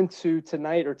 let's move into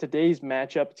tonight or today's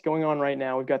matchup. It's going on right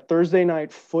now. We've got Thursday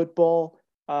night football.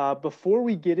 Before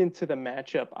we get into the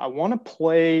matchup, I want to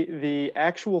play the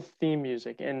actual theme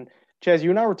music. And Chaz, you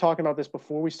and I were talking about this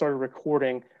before we started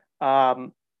recording.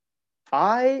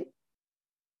 I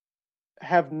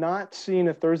have not seen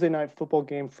a Thursday night football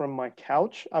game from my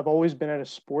couch. I've always been at a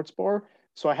sports bar,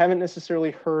 so I haven't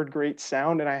necessarily heard great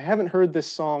sound, and I haven't heard this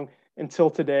song until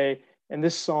today, and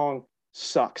this song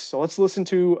sucks. So let's listen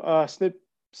to a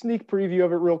sneak preview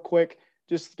of it real quick.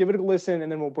 Just give it a listen,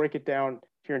 and then we'll break it down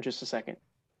here in just a second.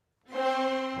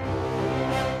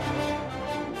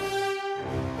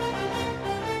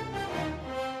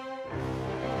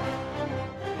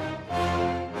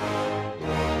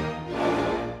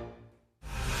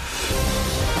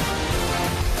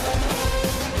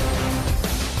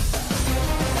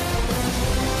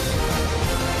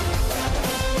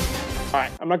 All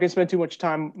right, I'm not going to spend too much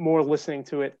time more listening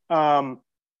to it.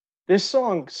 This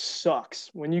song sucks.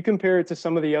 When you compare it to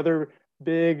some of the other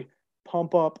big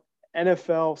pump-up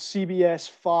NFL, CBS,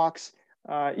 Fox,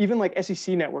 even like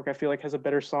SEC Network, I feel like has a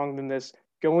better song than this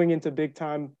going into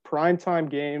big-time, prime-time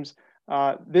games.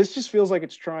 This just feels like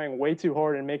it's trying way too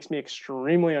hard and makes me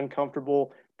extremely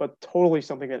uncomfortable, but totally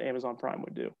something that Amazon Prime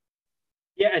would do.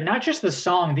 Yeah, and not just the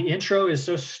song. The intro is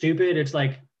so stupid. It's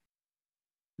like,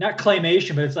 not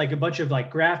claymation, but it's like a bunch of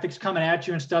like graphics coming at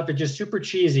you and stuff. It's just super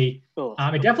cheesy.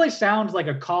 It definitely sounds like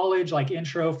a college like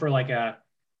intro for like a,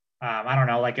 I don't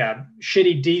know, like a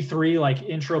shitty D3 like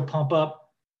intro pump up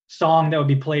song that would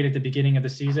be played at the beginning of the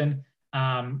season.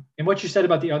 And what you said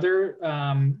about the other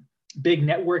big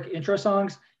network intro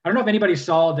songs, I don't know if anybody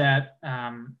saw that.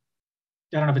 I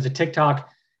don't know if it's a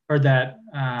TikTok or that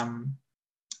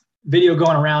video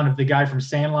going around of the guy from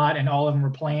Sandlot and all of them were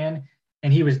playing.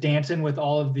 And he was dancing with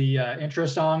all of the intro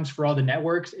songs for all the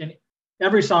networks. And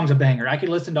every song's a banger. I could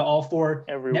listen to all four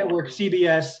network,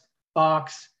 CBS,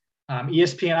 Fox,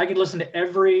 ESPN. I could listen to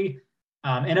every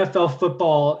NFL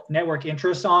football network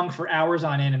intro song for hours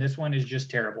on end, and this one is just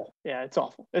terrible. Yeah, it's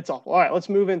awful. It's awful. All right, let's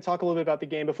move in and talk a little bit about the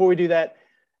game. Before we do that,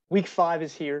 week 5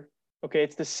 is here. Okay,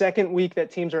 it's the second week that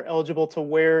teams are eligible to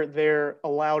wear their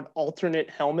allowed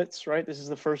alternate helmets, right? This is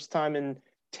the first time in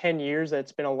 10 years that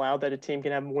it's been allowed that a team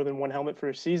can have more than one helmet for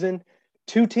a season.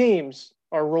 2 teams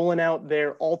are rolling out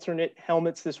their alternate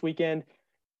helmets this weekend,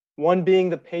 one being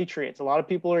the Patriots. A lot of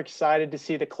people are excited to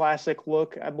see the classic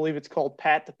look. I believe it's called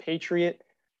Pat the Patriot,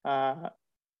 a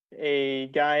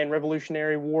guy in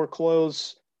Revolutionary War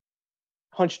clothes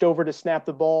hunched over to snap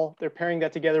the ball. They're pairing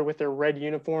that together with their red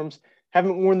uniforms.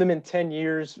 Haven't worn them in 10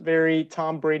 years. Very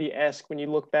Tom Brady-esque when you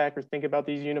look back or think about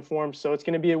these uniforms. So it's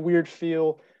going to be a weird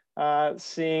feel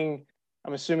seeing,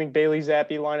 I'm assuming, Bailey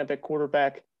Zappi line up at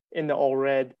quarterback in the all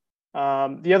red.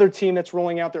 The other team that's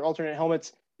rolling out their alternate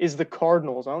helmets is the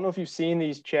Cardinals. I don't know if you've seen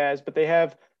these, Chaz, but they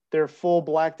have their full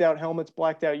blacked out helmets,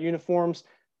 blacked out uniforms.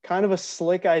 Kind of a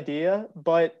slick idea,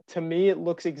 but to me, it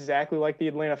looks exactly like the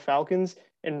Atlanta Falcons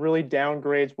and really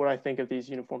downgrades what I think of these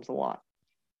uniforms a lot.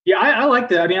 Yeah, I like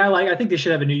that. I mean, I think they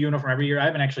should have a new uniform every year. I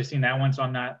haven't actually seen that one, so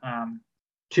I'm not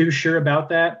too sure about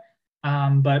that.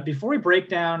 But before we break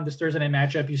down this Thursday night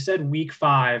matchup, you said week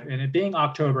 5, and it being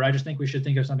October, I just think we should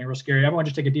think of something real scary. Everyone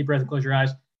just take a deep breath and close your eyes.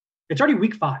 It's already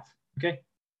week 5, okay?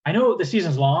 I know the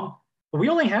season's long, but we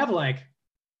only have like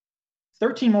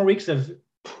 13 more weeks of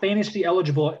fantasy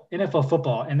eligible NFL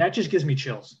football, and that just gives me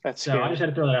chills. That's so scary. I just had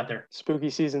to throw that out there. Spooky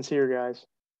season's here, guys.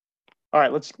 All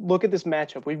right, let's look at this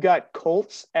matchup. We've got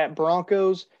Colts at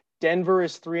Broncos. Denver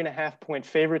is 3.5-point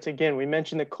favorites. Again, we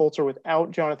mentioned the Colts are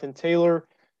without Jonathan Taylor.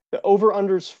 The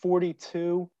over-under is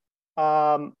 42.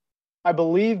 I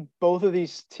believe both of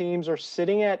these teams are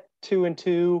sitting at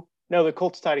 2-2. No, the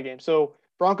Colts tied a game. So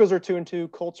Broncos are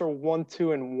 2-2. Colts are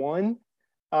 1-2-1.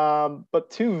 But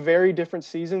 2 very different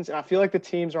seasons. And I feel like the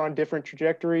teams are on different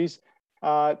trajectories.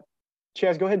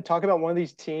 Chaz, go ahead and talk about one of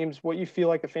these teams, what you feel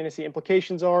like the fantasy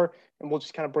implications are, and we'll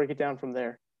just kind of break it down from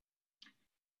there.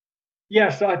 Yeah,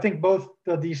 so I think both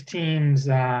of these teams,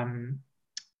 I'll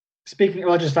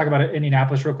just talk about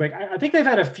Indianapolis real quick. I think they've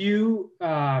had a few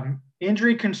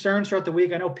injury concerns throughout the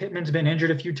week. I know Pittman's been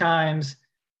injured a few times.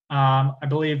 I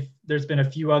believe there's been a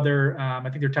few other, I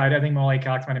think they're tied. I think Mo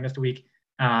Cox might have missed a week.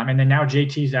 And then now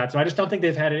JT's out. So I just don't think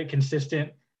they've had a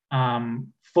consistent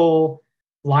full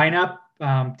lineup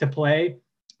to play.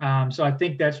 So I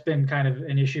think that's been kind of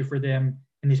an issue for them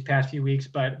in these past few weeks.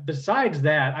 But besides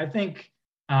that, I think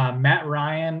Matt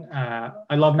Ryan,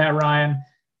 I love Matt Ryan,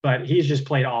 but he's just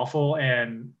played awful.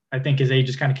 And I think his age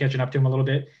is kind of catching up to him a little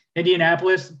bit.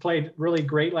 Indianapolis played really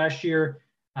great last year.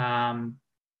 And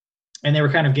they were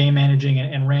kind of game managing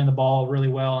and ran the ball really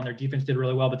well, and their defense did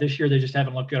really well. But this year they just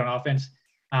haven't looked good on offense.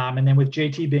 And then with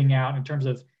JT being out in terms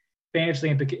of fantasy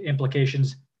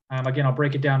implications, again, I'll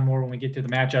break it down more when we get to the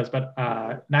matchups. But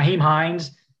Nyheim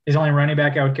Hines is the only running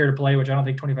back I would care to play, which I don't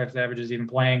think 25 Savage is even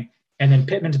playing. And then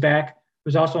Pittman's back,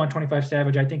 who's also on 25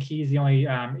 Savage. I think he's the only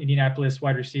Indianapolis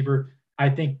wide receiver I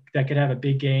think that could have a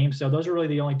big game. So those are really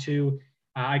the only 2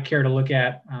 I care to look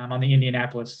at on the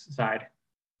Indianapolis side.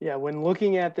 Yeah, when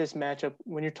looking at this matchup,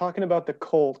 when you're talking about the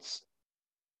Colts,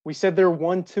 we said they're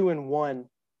 1-2-1.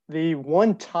 The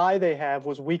one tie they have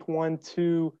was week 1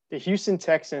 to the Houston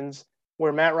Texans,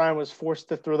 where Matt Ryan was forced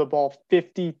to throw the ball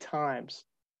 50 times.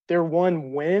 Their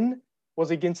one win was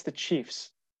against the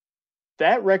Chiefs.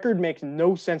 That record makes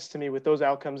no sense to me with those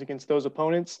outcomes against those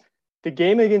opponents. The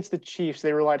game against the Chiefs,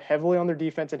 they relied heavily on their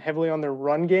defense and heavily on their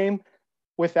run game.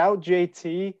 Without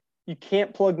JT, you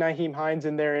can't plug Nyheim Hines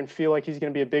in there and feel like he's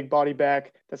going to be a big body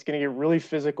back that's going to get really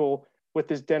physical with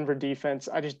this Denver defense.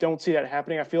 I just don't see that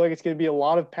happening. I feel like it's going to be a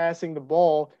lot of passing the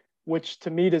ball, which to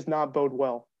me does not bode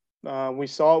well. We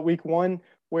saw it week 1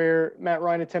 where Matt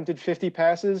Ryan attempted 50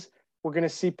 passes. We're going to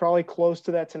see probably close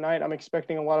to that tonight. I'm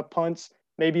expecting a lot of punts,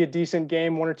 maybe a decent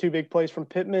game, 1 or 2 big plays from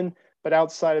Pittman. But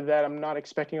outside of that, I'm not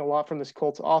expecting a lot from this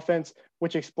Colts offense,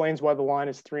 which explains why the line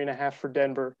is 3.5 for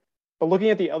Denver. But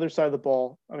looking at the other side of the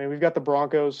ball, I mean, we've got the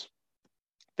Broncos.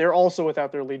 They're also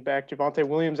without their lead back. Javonte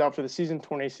Williams out for the season,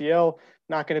 torn ACL.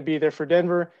 Not going to be there for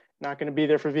Denver. Not going to be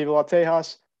there for Viva La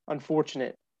Tejas.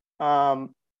 Unfortunate.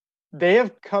 They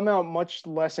have come out much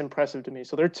less impressive to me.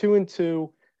 So they're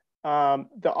 2-2. The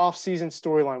offseason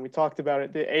storyline, we talked about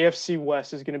it. The AFC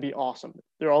West is going to be awesome.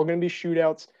 They're all going to be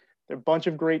shootouts. They're a bunch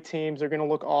of great teams. They're going to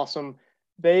look awesome.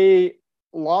 They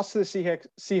lost to the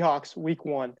Seahawks week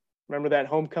 1. Remember that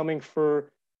homecoming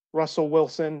for Russell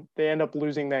Wilson? They end up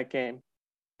losing that game.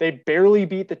 They barely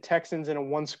beat the Texans in a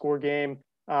 1-score game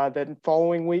that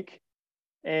following week.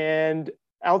 And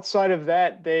outside of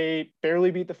that, they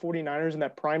barely beat the 49ers in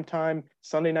that primetime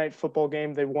Sunday night football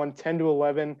game. They won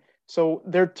 10-11. So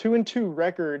their 2-2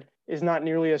 record is not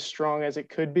nearly as strong as it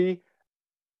could be.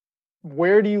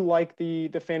 Where do you like the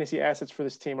fantasy assets for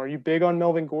this team? Are you big on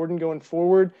Melvin Gordon going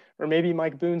forward, or maybe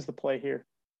Mike Boone's the play here?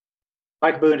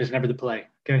 Mike Boone is never the play.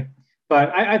 Okay. But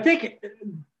I think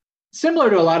similar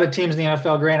to a lot of teams in the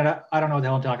NFL, granted, I don't know what the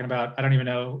hell I'm talking about. I don't even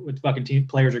know what fucking team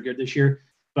players are good this year.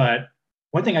 But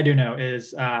one thing I do know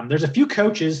is there's a few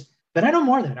coaches that I know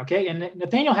more than, okay? And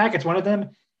Nathaniel Hackett's one of them,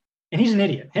 and he's an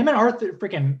idiot. Him and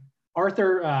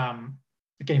Arthur, I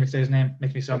can't even say his name.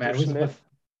 Makes me so mad.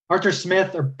 Arthur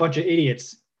Smith are a bunch of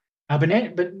idiots. But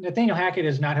Nathaniel Hackett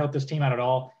has not helped this team out at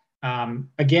all.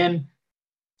 Again,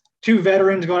 two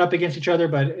veterans going up against each other,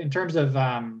 but in terms of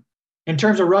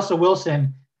Russell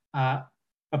Wilson,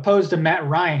 opposed to Matt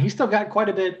Ryan, he's still got quite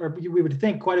a bit, or we would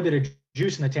think quite a bit of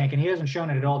juice in the tank, and he hasn't shown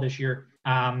it at all this year.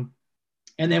 And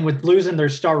then with losing their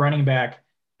star running back,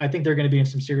 I think they're going to be in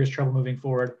some serious trouble moving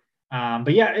forward.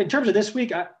 But yeah, in terms of this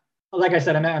week, like I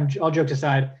said, I'm all jokes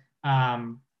aside.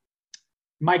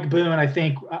 Mike Boone, I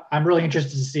think I'm really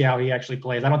interested to see how he actually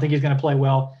plays. I don't think he's going to play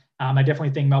well. I definitely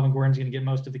think Melvin Gordon's going to get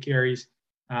most of the carries.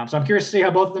 So I'm curious to see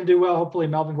how both of them do well. Hopefully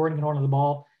Melvin Gordon can hold on to the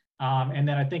ball. And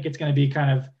then I think it's going to be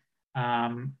kind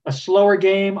of a slower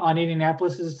game on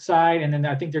Indianapolis's side. And then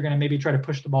I think they're going to maybe try to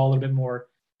push the ball a little bit more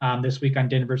this week on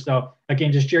Denver. So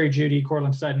again, just Jerry Jeudy,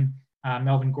 Courtland Sutton,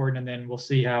 Melvin Gordon, and then we'll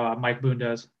see how Mike Boone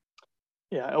does.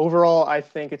 Yeah, overall, I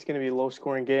think it's going to be a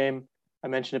low-scoring game. I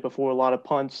mentioned it before, a lot of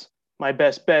punts. My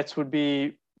best bets would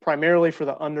be primarily for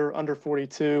the under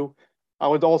 42. I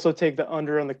would also take the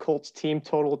under on the Colts team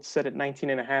total. It's set at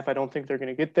 19.5. I don't think they're going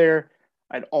to get there.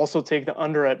 I'd also take the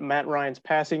under at Matt Ryan's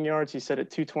passing yards. He's set at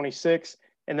 226.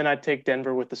 And then I'd take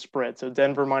Denver with the spread. So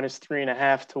Denver minus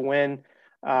 3.5 to win.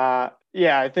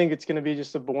 Yeah, I think it's going to be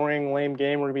just a boring, lame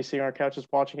game. We're going to be sitting on our couches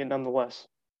watching it nonetheless.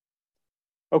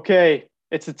 Okay,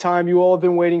 it's the time you all have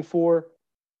been waiting for.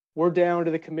 We're down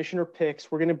to the commissioner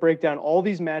picks. We're going to break down all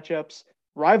these matchups.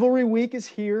 Rivalry week is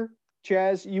here.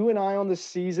 Chaz, you and I on the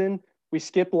season. We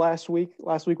skipped last week.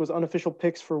 Last week was unofficial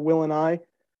picks for Will and I.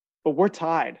 But we're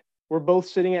tied. We're both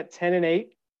sitting at 10-8.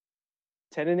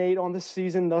 10-8 on the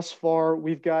season thus far.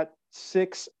 We've got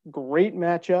 6 great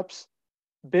matchups,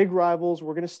 big rivals.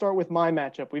 We're going to start with my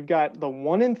matchup. We've got the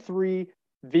 1-3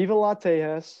 Viva La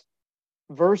Tejas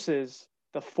versus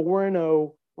the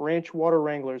 4-0 Ranch Water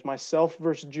Wranglers. Myself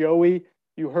versus Joey.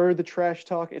 You heard the trash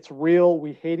talk. It's real.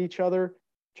 We hate each other.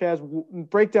 Chaz,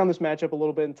 break down this matchup a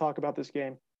little bit and talk about this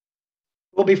game.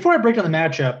 Well, before I break down the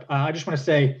matchup, I just want to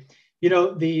say,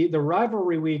 the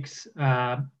rivalry weeks,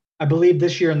 I believe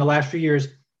this year and the last few years,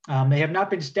 they have not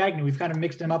been stagnant. We've kind of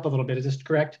mixed them up a little bit. Is this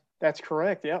correct? That's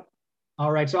correct. Yep.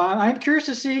 All right. So I'm curious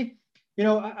to see,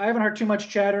 I haven't heard too much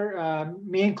chatter,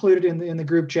 me included in the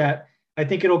group chat. I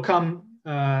think it'll come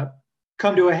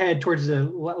to a head towards the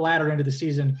latter end of the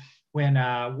season when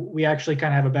we actually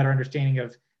kind of have a better understanding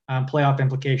of playoff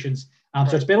implications.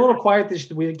 So it's been a little quiet this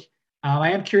week.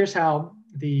 I am curious how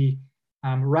the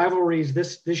rivalries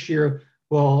this year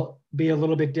will be a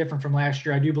little bit different from last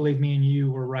year. I do believe me and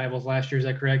you were rivals last year. Is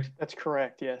that correct? That's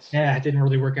correct, yes. Yeah, it didn't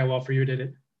really work out well for you, did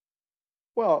it?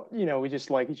 Well, we just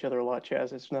like each other a lot,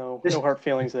 Chaz. It's no hard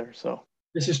feelings there. So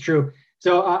this is true.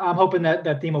 So I'm hoping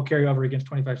that theme will carry over against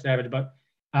 25 Savage. But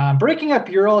breaking up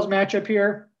your all's matchup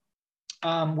here,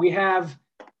 we have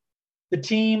the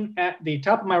team at the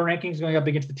top of my rankings going up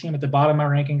against the team at the bottom of my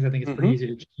rankings. I think it's pretty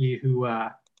easy to see who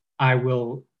I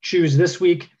will choose this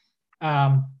week.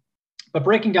 But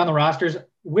breaking down the rosters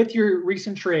with your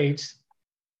recent trades,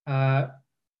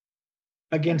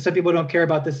 again, some people don't care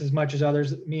about this as much as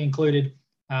others, me included,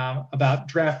 about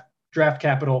draft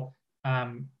capital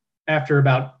after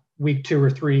about week 2 or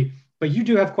 3. But you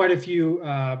do have quite a few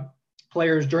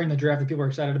players during the draft that people are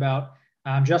excited about.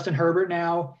 Justin Herbert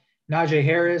now, Najee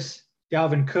Harris,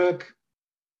 Dalvin Cook,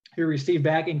 who received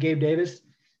back, and Gabe Davis.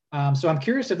 So I'm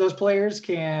curious if those players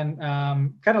can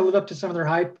kind of live up to some of their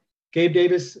hype. Gabe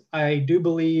Davis, I do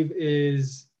believe,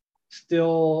 is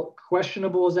still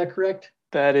questionable. Is that correct?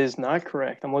 That is not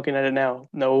correct. I'm looking at it now.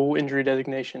 No injury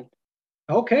designation.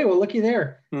 Okay, well, looky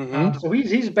there. So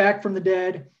he's back from the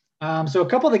dead. So a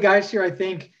couple of the guys here, I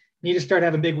think, need to start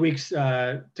having big weeks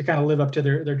to kind of live up to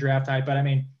their draft hype. But, I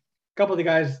mean, a couple of the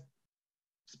guys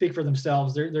speak for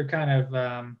themselves. They're kind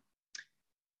of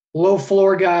low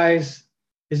floor guys.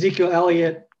 Ezekiel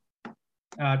Elliott,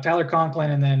 Tyler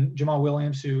Conklin, and then Jamal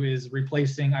Williams, who is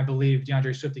replacing, I believe,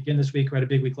 DeAndre Swift again this week, who had a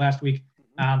big week last week.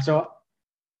 So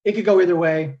it could go either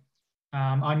way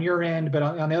on your end, but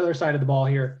on the other side of the ball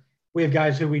here, we have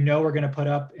guys who we know are going to put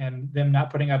up, and them not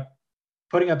putting up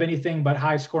anything but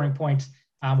high scoring points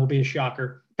will be a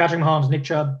shocker. Patrick Mahomes, Nick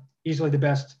Chubb, easily the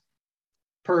best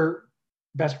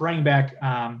running back,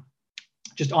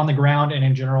 just on the ground and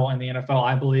in general in the NFL,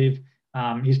 I believe.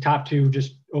 He's top 2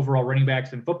 just overall running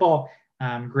backs in football.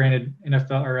 Granted,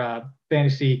 NFL or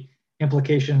fantasy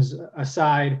implications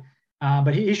aside,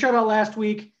 but he showed out last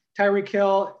week. Tyreek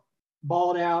Hill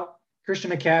balled out.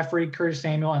 Christian McCaffrey, Curtis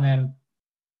Samuel, and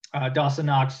then Dawson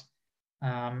Knox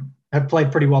have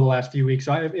played pretty well the last few weeks.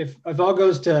 So if all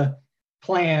goes to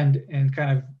planned and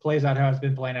kind of plays out how it's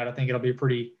been playing out, I think it'll be a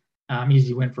pretty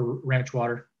easy win for Ranch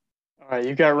Water. All right,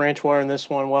 you got Ranch Water in this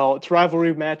one. Well, it's a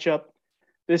rivalry matchup.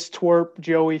 This twerp,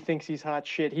 Joey, thinks he's hot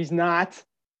shit. He's not.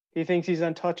 He thinks he's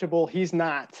untouchable. He's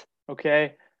not,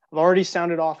 okay? I've already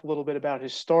sounded off a little bit about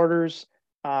his starters.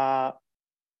 But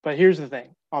here's the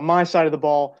thing. On my side of the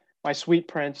ball, my sweet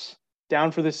prince,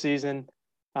 down for the season.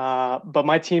 But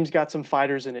my team's got some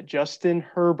fighters in it. Justin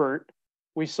Herbert,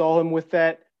 we saw him with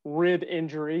that rib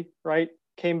injury, right?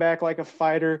 Came back like a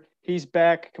fighter. He's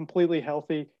back completely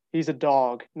healthy. He's a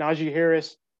dog. Najee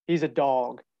Harris, he's a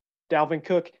dog. Dalvin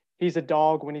Cook, he's a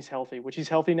dog when he's healthy, which he's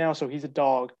healthy now, so he's a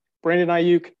dog. Brandon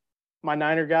Ayuk, my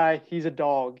Niner guy, he's a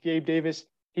dog. Gabe Davis,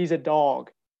 he's a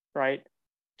dog, right?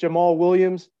 Jamal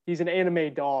Williams, he's an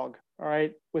anime dog, all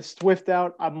right? With Swift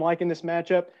out, I'm liking this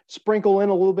matchup. Sprinkle in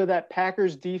a little bit of that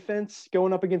Packers defense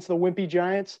going up against the wimpy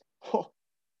Giants. Oh,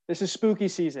 this is spooky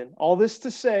season. All this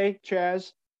to say,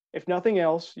 Chaz, if nothing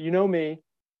else, you know me,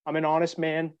 I'm an honest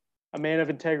man, a man of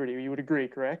integrity. You would agree,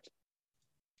 correct?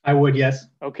 I would, yes.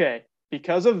 Okay.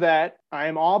 Because of that, I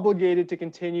am obligated to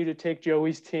continue to take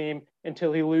Joey's team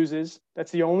until he loses.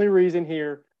 That's the only reason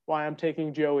here why I'm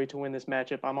taking Joey to win this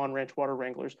matchup. I'm on Ranch Water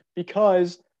Wranglers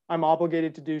because I'm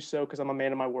obligated to do so because I'm a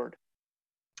man of my word.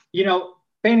 You know,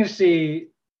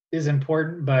 fantasy is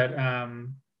important, but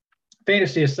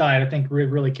fantasy aside, I think we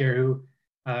really care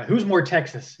who's more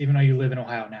Texas, even though you live in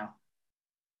Ohio now.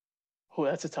 Oh,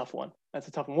 that's a tough one. That's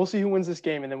a tough one. We'll see who wins this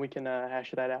game, and then we can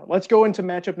hash that out. Let's go into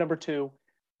matchup number 2.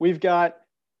 We've got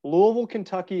Louisville,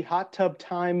 Kentucky Hot Tub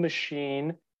Time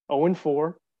Machine,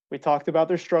 0-4. We talked about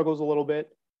their struggles a little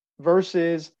bit,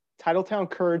 versus Titletown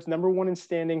Kurds, number 1 in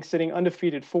standing, sitting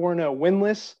undefeated, 4-0,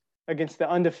 winless against the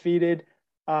undefeated.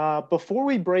 Before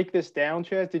we break this down,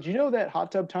 Chaz, did you know that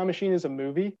Hot Tub Time Machine is a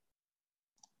movie?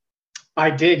 I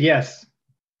did, yes.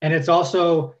 And it's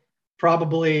also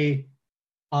probably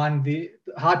on the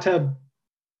Hot Tub.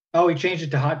 Oh, he changed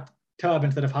it to Hot Tub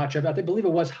instead of Hot Chub. I believe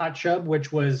it was Hot Chub,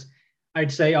 which was,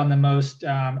 I'd say, on the most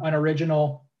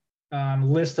unoriginal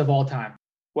list of all time.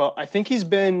 Well, I think he's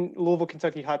been Louisville,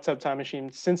 Kentucky Hot Tub Time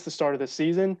Machine since the start of the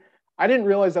season. I didn't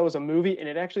realize that was a movie, and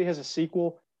it actually has a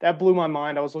sequel. That blew my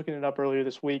mind. I was looking it up earlier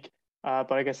this week,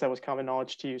 but I guess that was common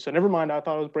knowledge to you. So never mind. I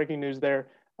thought it was breaking news there.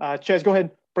 Chaz, go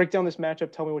ahead. Break down this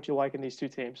matchup. Tell me what you like in these two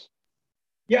teams.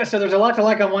 Yeah, so there's a lot to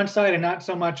like on one side and not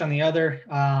so much on the other.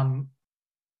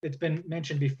 It's been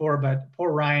mentioned before, but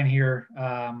poor Ryan here,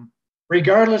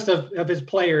 regardless of his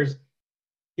players,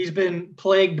 he's been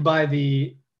plagued by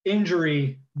the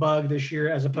injury bug this year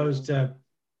as opposed to,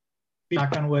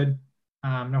 knock on wood,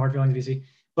 no hard feelings, VC.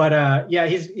 But yeah,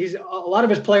 he's a lot of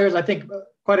his players, I think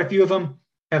quite a few of them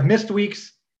have missed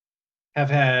weeks, have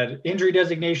had injury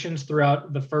designations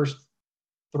throughout the first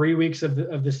 3 weeks of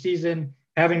the season,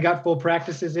 haven't got full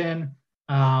practices in.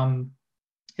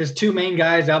 His two main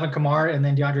guys, Alvin Kamara and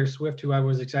then DeAndre Swift, who I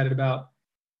was excited about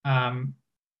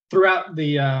throughout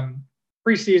the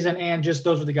preseason, and just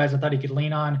those were the guys I thought he could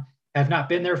lean on, have not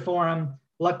been there for him.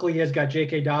 Luckily, he has got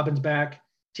J.K. Dobbins back.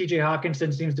 T.J.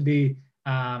 Hawkinson seems to be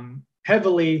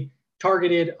heavily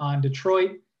targeted on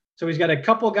Detroit. So he's got a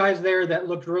couple guys there that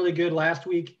looked really good last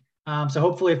week. So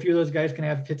hopefully a few of those guys can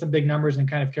hit some big numbers and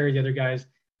kind of carry the other guys.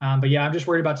 But yeah, I'm just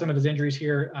worried about some of his injuries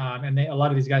here. And a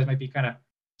lot of these guys might be kind of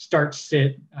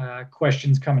start-sit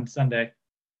questions coming Sunday.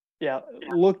 Yeah,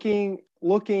 looking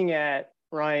at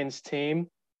Ryan's team,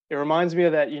 it reminds me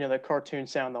of that, the cartoon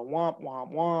sound, the womp,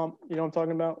 womp, womp. You know what I'm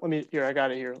talking about? I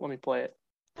got it here. Let me play it.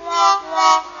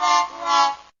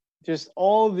 Just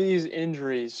all of these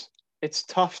injuries, it's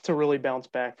tough to really bounce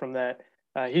back from that.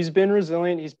 He's been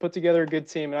resilient. He's put together a good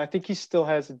team, and I think he still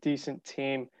has a decent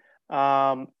team.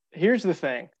 Here's the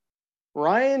thing.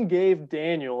 Ryan gave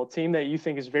Daniel, a team that you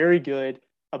think is very good,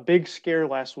 a big scare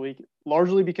last week,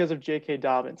 largely because of J.K.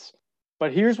 Dobbins.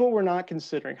 But here's what we're not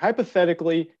considering.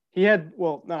 Hypothetically, he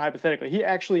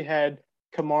actually had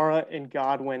Kamara and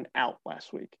Godwin out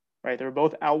last week, right? They were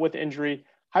both out with injury.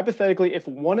 Hypothetically, if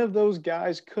one of those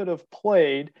guys could have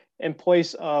played in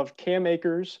place of Cam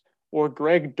Akers or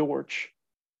Greg Dortch,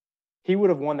 he would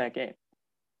have won that game.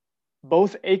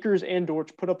 Both Akers and Dortch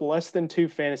put up less than 2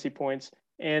 fantasy points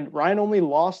And Ryan only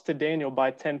lost to Daniel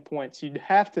by 10 points. You'd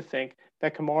have to think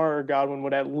that Kamara or Godwin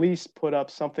would at least put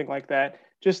up something like that.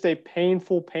 Just a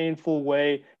painful, painful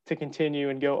way to continue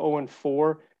and go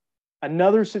 0-4.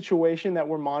 Another situation that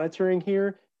we're monitoring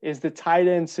here is the tight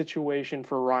end situation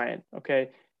for Ryan. Okay.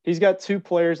 He's got two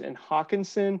players in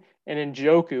Hawkinson and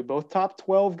Njoku, both top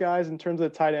 12 guys in terms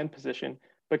of the tight end position.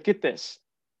 But get this.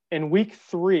 In week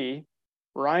 3,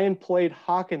 Ryan played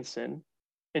Hawkinson.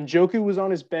 Njoku was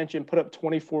on his bench and put up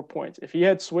 24 points. If he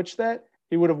had switched that,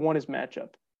 he would have won his matchup.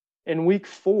 In week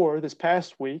 4, this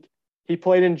past week, he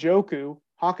played Njoku.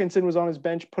 Hawkinson was on his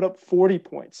bench, put up 40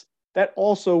 points. That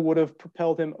also would have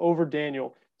propelled him over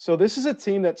Daniel. So this is a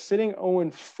team that's sitting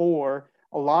 0-4,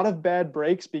 a lot of bad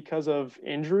breaks because of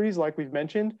injuries, like we've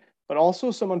mentioned, but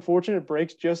also some unfortunate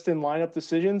breaks just in lineup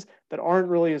decisions that aren't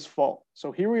really his fault.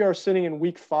 So here we are sitting in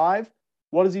week 5.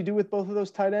 What does he do with both of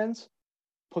those tight ends?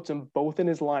 Puts them both in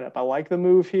his lineup. I like the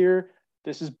move here.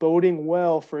 This is boding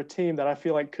well for a team that I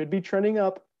feel like could be trending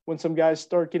up when some guys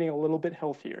start getting a little bit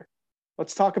healthier.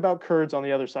 Let's talk about Kurds on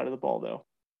the other side of the ball, though.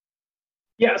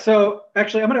 Yeah, so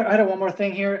actually, I'm going to add one more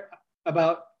thing here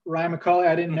about Ryan McCauley.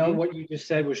 I didn't know what you just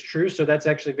said was true, so that's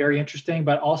actually very interesting.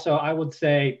 But also, I would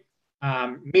say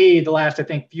the last, I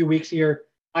think, few weeks here,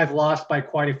 I've lost by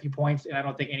quite a few points, and I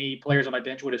don't think any players on my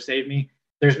bench would have saved me.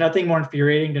 There's nothing more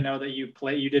infuriating to know that you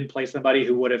didn't play somebody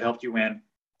who would have helped you win.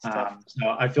 So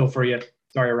I feel for you.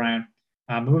 Sorry, Ryan.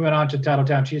 Moving on to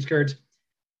Titletown Cheese Curds.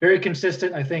 Very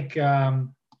consistent. I think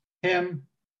him,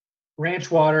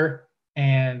 Ranch Water,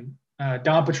 and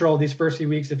Dawn Patrol these first few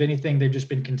weeks, if anything, they've just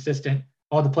been consistent.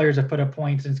 All the players have put up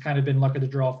points, and it's kind of been luck of the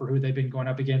draw for who they've been going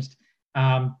up against.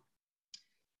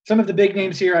 Some of the big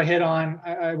names here I hit on.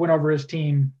 I went over his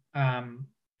team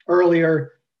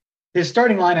earlier. His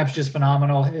starting lineup's just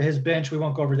phenomenal. His bench, we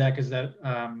won't go over that because that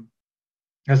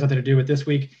has nothing to do with this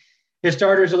week. His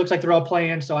starters, it looks like they're all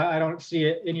playing, so I don't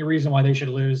see any reason why they should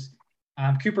lose.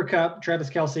 Cooper Kupp, Travis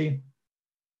Kelce,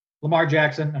 Lamar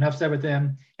Jackson, enough said with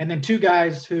them. And then two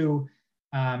guys who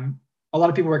a lot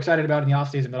of people were excited about in the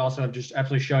offseason, but also have just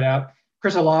absolutely showed out.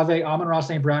 Chris Olave, Amon-Ra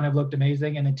St. Brown have looked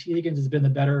amazing. And then T. Higgins has been the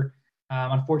better,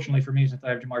 unfortunately for me, since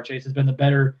I have Jamar Chase, has been the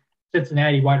better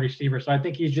Cincinnati wide receiver. So I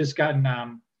think he's just gotten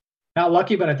not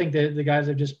lucky, but I think the guys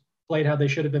have just played how they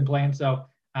should have been playing. So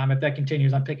if that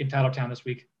continues, I'm picking Titletown this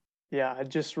week. Yeah, I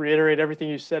just reiterate everything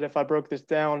you said. If I broke this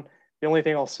down, the only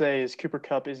thing I'll say is Cooper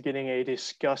Kupp is getting a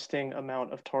disgusting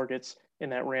amount of targets in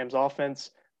that Rams offense.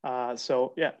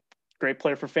 So, yeah, great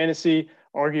player for fantasy,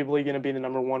 arguably going to be the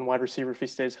number 1 wide receiver if he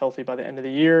stays healthy by the end of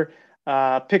the year.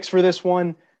 Picks for this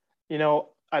one,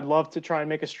 I'd love to try and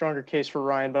make a stronger case for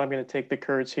Ryan, but I'm going to take the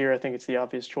Kurds here. I think it's the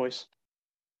obvious choice.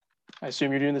 I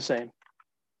assume you're doing the same.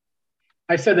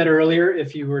 I said that earlier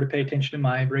if you were to pay attention to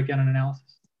my breakdown and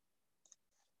analysis.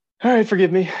 All right,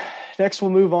 forgive me. Next,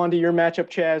 we'll move on to your matchup,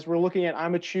 Chaz. We're looking at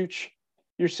I'm a Chooch.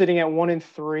 You're sitting at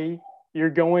 1-3. You're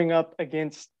going up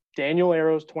against Daniel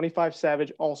Arrows, 25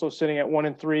 Savage, also sitting at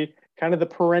 1-3. Kind of the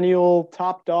perennial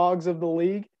top dogs of the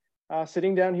league,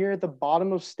 sitting down here at the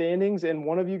bottom of standings. And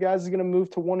one of you guys is going to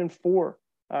move to 1-4.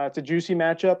 It's a juicy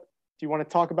matchup. Do you want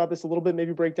to talk about this a little bit?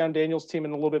 Maybe break down Daniel's team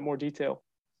in a little bit more detail.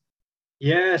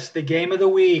 Yes, the game of the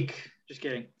week. Just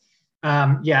kidding.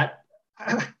 Yeah.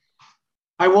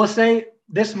 I will say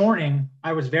this morning,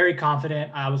 I was very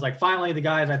confident. I was like, finally, the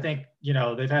guys, I think,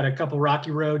 they've had a couple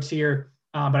rocky roads here,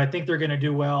 but I think they're going to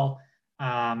do well.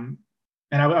 And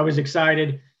I was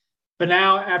excited. But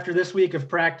now, after this week of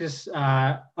practice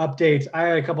updates, I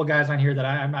had a couple guys on here that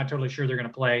I'm not totally sure they're going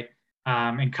to play.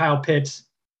 And Kyle Pitts,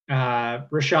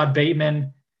 Rashad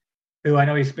Bateman, who I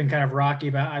know he's been kind of rocky,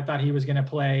 but I thought he was going to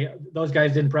play. Those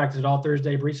guys didn't practice at all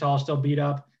Thursday. Breece Hall still beat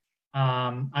up.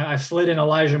 I slid in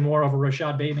Elijah Moore over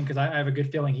Rashad Bateman because I have a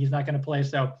good feeling he's not going to play.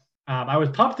 So I was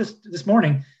pumped this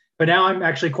morning, but now I'm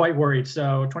actually quite worried.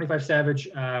 So 25 Savage,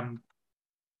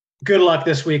 good luck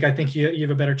this week. I think you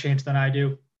have a better chance than I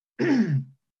do.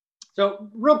 So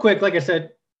real quick, like I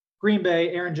said, Green Bay,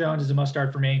 Aaron Jones is a must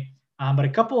start for me. But a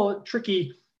couple of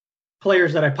tricky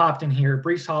players that I popped in here,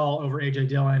 Breece Hall over A.J.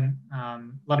 Dillon. A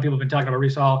lot of people have been talking about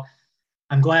Breece Hall.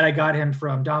 I'm glad I got him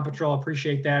from Dawn Patrol.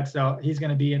 Appreciate that. So he's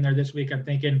going to be in there this week, I'm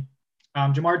thinking.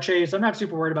 Jamar Chase, I'm not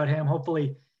super worried about him.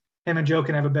 Hopefully him and Joe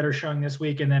can have a better showing this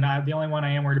week. And then the only one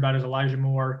I am worried about is Elijah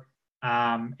Moore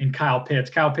and Kyle Pitts.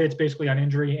 Kyle Pitts basically on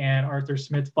injury, and Arthur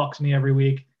Smith fucks me every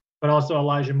week. But also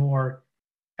Elijah Moore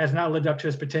has not lived up to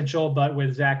his potential. But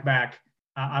with Zach back,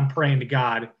 I'm praying to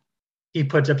God he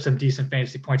puts up some decent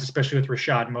fantasy points, especially with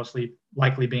Rashad mostly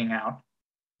likely being out.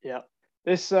 Yeah.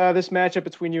 This matchup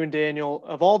between you and Daniel,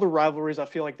 of all the rivalries, I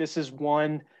feel like this is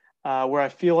one where I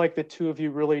feel like the two of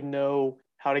you really know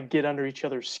how to get under each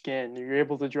other's skin. You're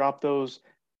able to drop those,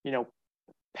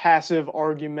 passive,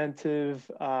 argumentative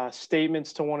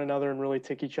statements to one another and really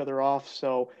tick each other off.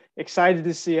 So excited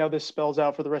to see how this spells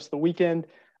out for the rest of the weekend.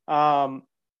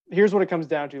 Here's what it comes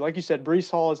down to. Like you said, Breece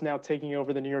Hall is now taking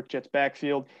over the New York Jets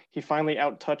backfield. He finally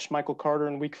out-touched Michael Carter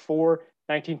in week 4,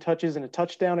 19 touches and a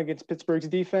touchdown against Pittsburgh's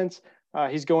defense.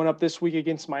 He's going up this week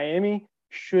against Miami.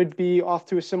 Should be off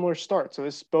to a similar start. So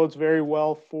this bodes very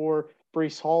well for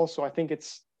Breece Hall. So I think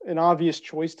it's an obvious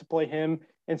choice to play him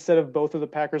instead of both of the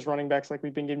Packers running backs like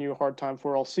we've been giving you a hard time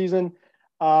for all season.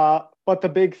 But the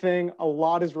big thing, a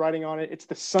lot is riding on it. It's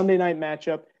the Sunday night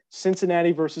matchup,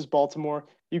 Cincinnati versus Baltimore.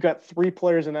 You got 3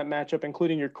 players in that matchup,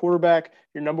 including your quarterback,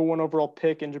 your number 1 overall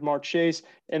pick in Ja'Marr Chase,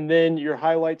 and then your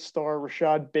highlight star,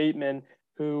 Rashad Bateman,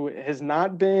 who has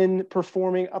not been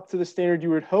performing up to the standard you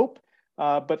would hope,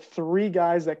 but 3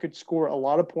 guys that could score a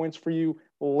lot of points for you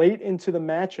late into the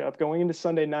matchup going into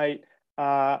Sunday night.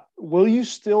 Will you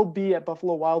still be at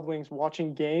Buffalo Wild Wings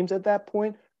watching games at that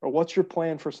point, or what's your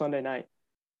plan for Sunday night?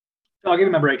 I'll give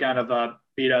you my breakdown of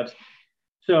beat-ups.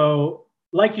 So,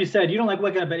 like you said, you don't like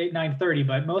waking up at 9:30,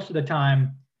 but most of the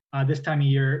time, this time of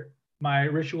year, my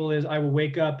ritual is I will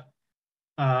wake up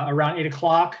around 8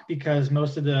 o'clock because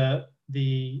most of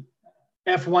the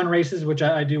F1 races, which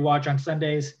I do watch on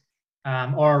Sundays,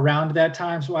 are around that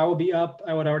time. So I will be up.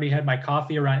 I would already had my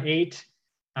coffee around 8.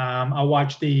 I'll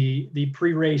watch the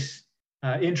pre-race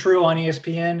intro on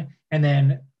ESPN, and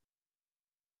then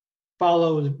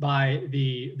followed by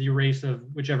the race of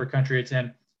whichever country it's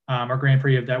in, or Grand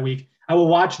Prix of that week. I will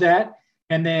watch that,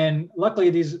 and then luckily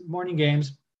these morning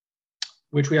games,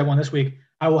 which we have one this week,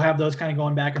 I will have those kind of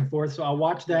going back and forth. So I'll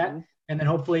watch that, and then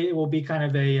hopefully it will be kind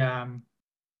of a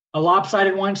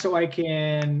lopsided one, so I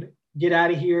can get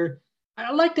out of here.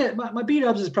 I like that. My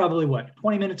beat-ups is probably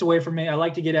 20 minutes away from me. I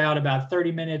like to get out about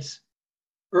 30 minutes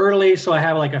early, so I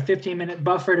have like a 15-minute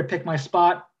buffer to pick my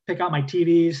spot, pick out my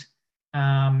TVs.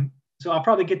 So I'll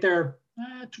probably get there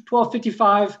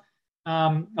 12:55.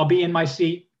 I'll be in my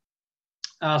seat.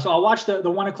 So I'll watch the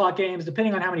 1 o'clock games,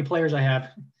 depending on how many players I have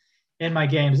in my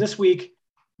games. This week,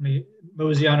 let me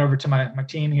mosey on over to my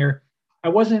team here. I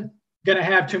wasn't going to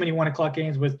have too many 1 o'clock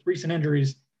games with recent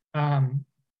injuries and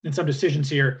some decisions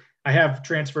here. I have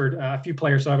transferred a few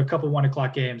players, so I have a couple 1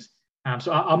 o'clock games.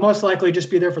 So I'll most likely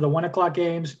just be there for the 1 o'clock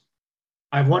games.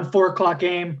 I have 1 4 o'clock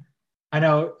game. I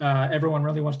know everyone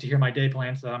really wants to hear my day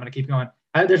plan, so I'm going to keep going.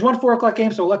 There's 1 4 o'clock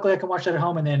game, so luckily I can watch that at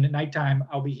home, and then at nighttime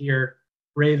I'll be here,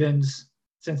 Ravens,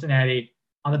 Cincinnati,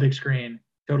 on the big screen,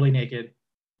 totally naked,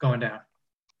 going down.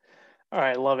 All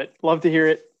right, love it. Love to hear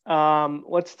it.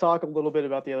 Let's talk a little bit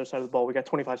about the other side of the ball. We got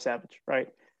 25 Savage, right?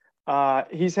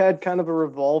 He's had kind of a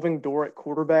revolving door at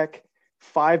quarterback.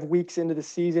 5 weeks into the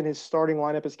season, his starting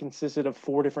lineup has consisted of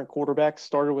 4 different quarterbacks.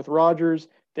 Started with Rodgers,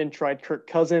 then tried Kirk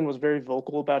Cousins, was very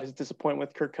vocal about his disappointment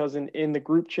with Kirk Cousins in the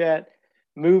group chat.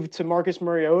 Moved to Marcus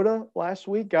Mariota last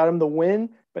week, got him the win,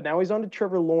 but now he's on to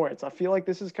Trevor Lawrence. I feel like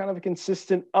this is kind of a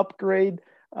consistent upgrade,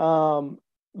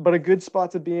 but a good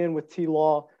spot to be in with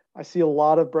T-Law. I see a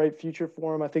lot of bright future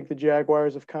for him. I think the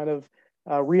Jaguars have kind of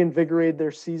reinvigorated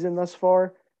their season thus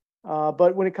far.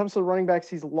 But when it comes to the running backs,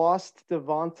 he's lost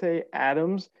Devontae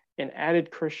Adams and added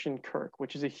Christian Kirk,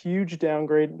 which is a huge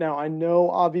downgrade. Now, I know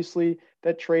obviously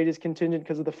that trade is contingent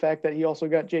because of the fact that he also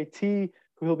got JT,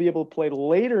 who he'll be able to play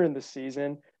later in the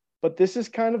season. But this is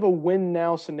kind of a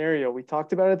win-now scenario. We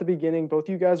talked about it at the beginning. Both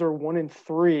you guys are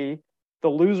 1-3. The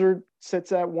loser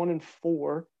sits at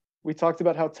 1-4. We talked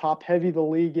about how top-heavy the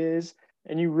league is,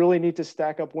 and you really need to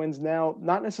stack up wins now.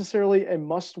 Not necessarily a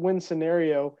must-win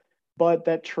scenario, but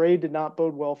that trade did not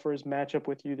bode well for his matchup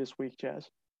with you this week, Chaz.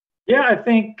 Yeah, I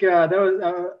think that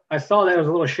was. I saw that. It was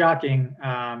a little shocking.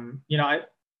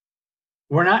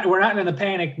 We're not in the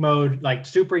panic mode like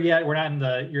super yet. We're not in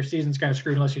the your season's kind of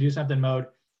screwed unless you do something mode.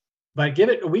 But give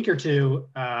it a week or two,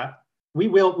 we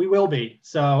will be.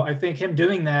 So I think him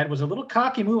doing that was a little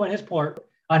cocky move on his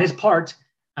part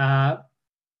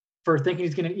for thinking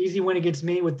he's going to easy win against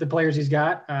me with the players he's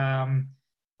got.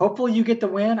 Hopefully you get the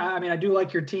win. I mean, I do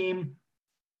like your team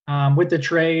with the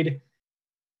trade.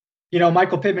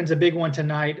 Michael Pittman's a big one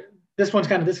tonight. This is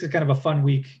kind of a fun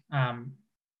week. Well,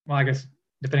 I guess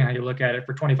depending on how you look at it,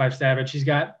 for 25 Savage. He's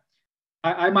got,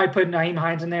 I might put Nyheim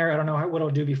Hines in there. I don't know what he'll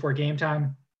do before game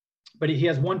time, but he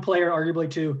has 1 player, arguably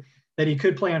 2, that he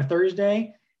could play on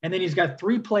Thursday. And then he's got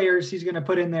 3 players he's going to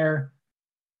put in there.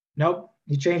 Nope,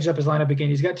 he changed up his lineup again.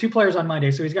 He's got 2 players on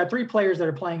Monday. So he's got 3 players that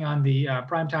are playing on the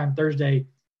primetime Thursday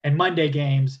and Monday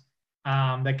games.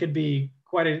 That could be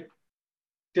quite a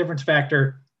difference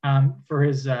factor for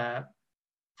his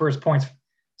points.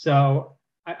 So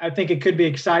I think it could be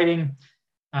exciting.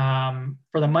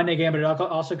 for the Monday game, but it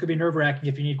also could be nerve-wracking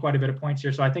if you need quite a bit of points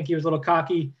here. So I think he was a little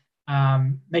cocky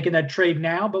making that trade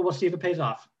now, but we'll see if it pays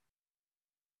off.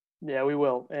 Yeah, we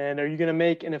will. And are you going to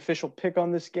make an official pick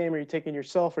on this game? Are you taking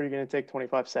yourself, or are you going to take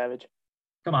 25 Savage?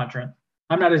 Come on, Trent.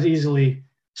 I'm not as easily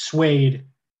swayed.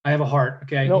 I have a heart,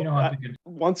 okay? No, you know how I'm thinking.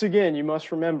 Once again, you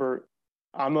must remember,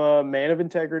 I'm a man of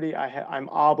integrity. I'm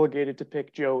obligated to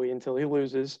pick Joey until he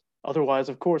loses. Otherwise,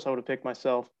 of course, I would have picked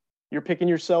myself. You're picking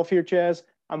yourself here, Chaz.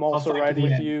 I'm also riding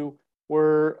with you.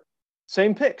 We're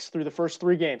same picks through the first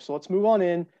 3 games. So let's move on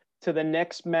in to the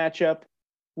next matchup.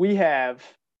 We have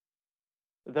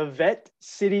the Vet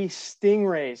City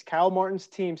Stingrays, Kyle Martin's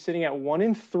team, sitting at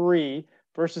 1-3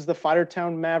 versus the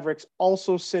Fightertown Mavericks,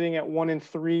 also sitting at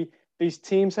 1-3. These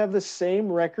teams have the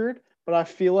same record, but I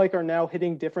feel like are now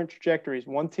hitting different trajectories.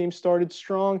 One team started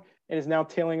strong and is now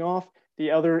tailing off.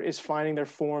 The other is finding their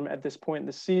form at this point in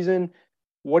the season.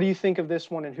 What do you think of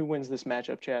this one, and who wins this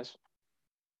matchup, Chaz?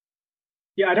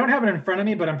 Yeah, I don't have it in front of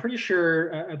me, but I'm pretty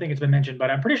sure, I think it's been mentioned, but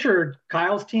I'm pretty sure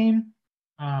Kyle's team,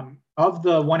 of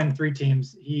the 1-3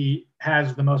 teams, he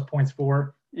has the most points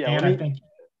for. Yeah, and I think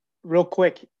real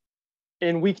quick,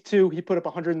 in week 2, he put up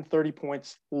 130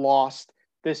 points, lost.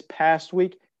 This past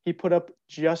week, he put up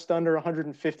just under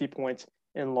 150 points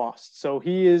and lost. So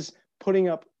he is putting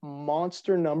up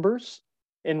monster numbers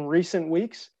in recent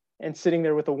weeks and sitting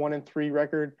there with a 1-3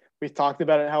 record. We've talked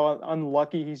about it, how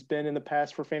unlucky he's been in the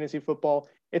past for fantasy football.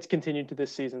 It's continued to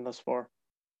this season thus far.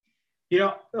 You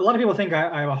know, a lot of people think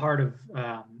I have a heart of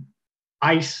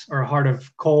ice or a heart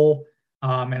of coal,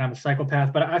 and I'm a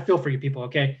psychopath, but I feel for you people,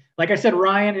 okay? Like I said,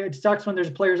 Ryan, it sucks when there's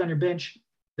players on your bench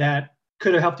that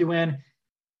could have helped you win.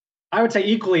 I would say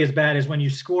equally as bad is when you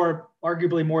score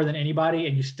arguably more than anybody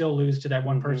and you still lose to that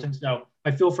one person. So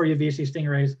I feel for you, VC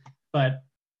Stingrays. But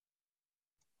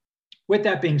with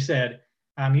that being said,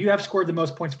 you have scored the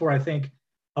most points for, I think,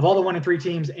 of all the 1-3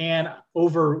 teams and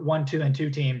over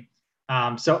 1-2 team.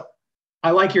 So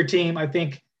I like your team. I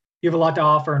think you have a lot to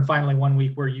offer, and finally 1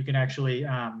 week where you can actually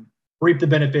reap the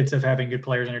benefits of having good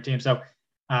players on your team. So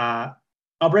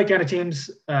I'll break down the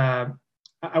teams.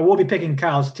 I will be picking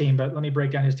Kyle's team, but let me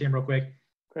break down his team real quick.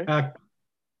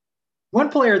 One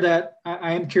player that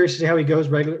I am curious to see how he goes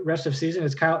rest of season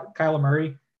is Kyler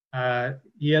Murray.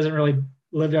 He hasn't really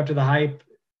lived up to the hype.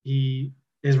 He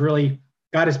has really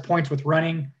got his points with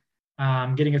running,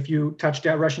 getting a few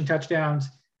rushing touchdowns.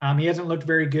 He hasn't looked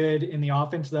very good in the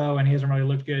offense, though, and he hasn't really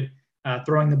looked good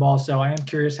throwing the ball. So I am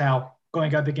curious how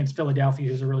going up against Philadelphia,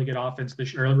 who's a really good offense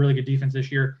this year, or a really good defense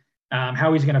this year,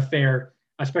 how he's going to fare,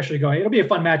 especially going. It'll be a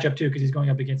fun matchup, too, because he's going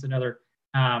up against another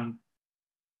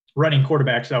running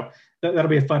quarterback. So that'll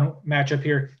be a fun matchup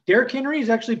here. Derrick Henry's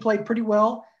actually played pretty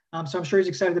well, so I'm sure he's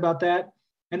excited about that.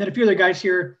 And then a few other guys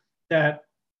here that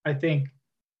I think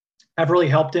have really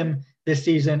helped him this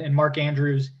season, and Mark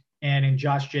Andrews and in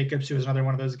Josh Jacobs, who is another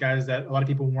one of those guys that a lot of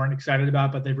people weren't excited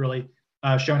about, but they've really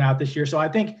shown out this year. So I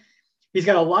think he's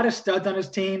got a lot of studs on his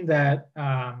team that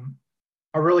are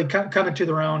really coming to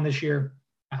their own this year,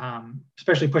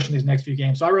 especially pushing these next few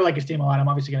games. So I really like his team a lot. I'm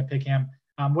obviously going to pick him.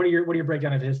 What are your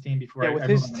breakdown of his team before? Yeah, with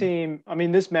his team, I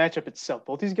mean, this matchup itself,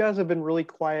 both these guys have been really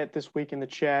quiet this week in the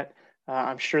chat.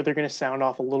 I'm sure they're going to sound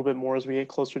off a little bit more as we get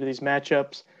closer to these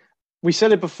matchups. We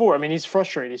said it before. I mean, he's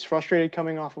frustrated. He's frustrated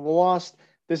coming off of a loss.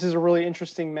 This is a really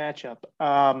interesting matchup.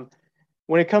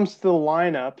 When it comes to the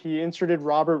lineup, he inserted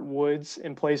Robert Woods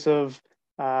in place of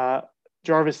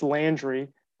Jarvis Landry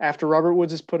after Robert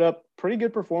Woods has put up pretty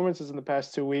good performances in the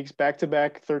past 2 weeks,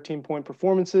 back-to-back 13-point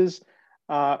performances.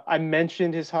 I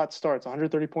mentioned his hot starts,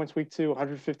 130 points week 2,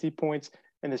 150 points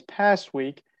in this past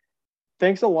week.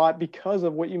 Thanks a lot because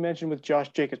of what you mentioned with Josh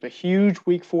Jacobs, a huge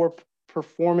week 4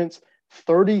 performance,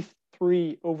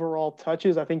 33 overall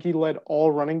touches. I think he led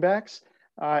all running backs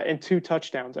and 2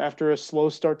 touchdowns after a slow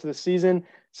start to the season,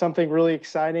 something really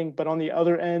exciting. But on the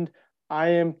other end, I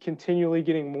am continually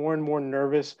getting more and more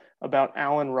nervous about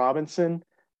Allen Robinson.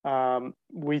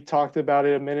 We talked about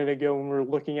it a minute ago when we were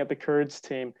looking at the Curds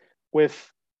team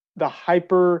with the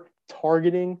hyper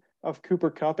targeting of Cooper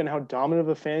Kupp and how dominant of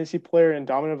a fantasy player and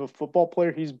dominant of a football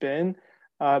player he's been.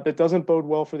 That doesn't bode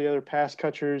well for the other pass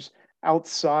catchers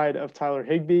outside of Tyler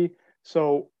Higbee.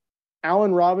 So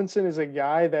Allen Robinson is a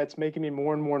guy that's making me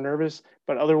more and more nervous,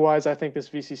 but otherwise I think this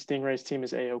VC Stingrays team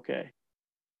is A-okay.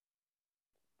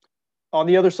 On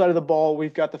the other side of the ball,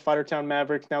 we've got the Fightertown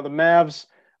Mavericks. Now the Mavs,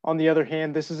 on the other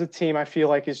hand, this is a team I feel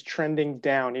like is trending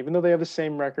down, even though they have the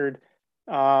same record.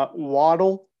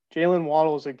 Jalen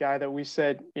Waddle is a guy that we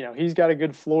said, he's got a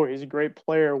good floor. He's a great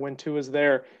player when Tua's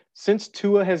there. Since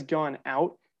Tua has gone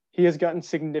out, he has gotten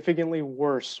significantly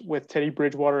worse with Teddy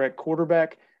Bridgewater at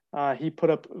quarterback. He put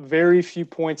up very few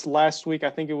points last week. I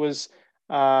think it was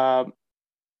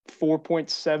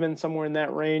 4.7, somewhere in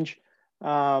that range.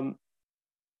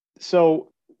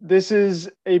 So this is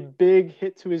a big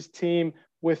hit to his team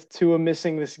with Tua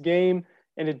missing this game.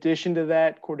 In addition to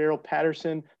that, Cordero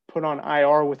Patterson put on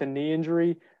IR with a knee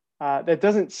injury. That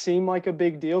doesn't seem like a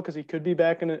big deal because he could be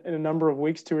back in a number of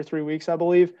weeks, 2 or 3 weeks, I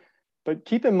believe. But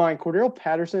keep in mind, Cordero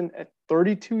Patterson at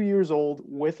 32 years old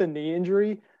with a knee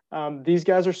injury, these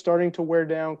guys are starting to wear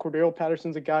down. Cordero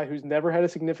Patterson's a guy who's never had a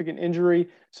significant injury,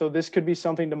 so this could be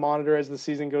something to monitor as the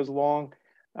season goes along.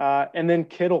 And then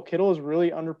Kittle. Kittle has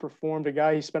really underperformed, a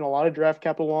guy he spent a lot of draft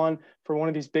capital on for one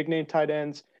of these big-name tight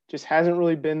ends, just hasn't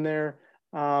really been there.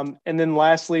 And then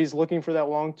lastly, he's looking for that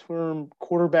long-term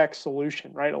quarterback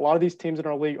solution, right? A lot of these teams in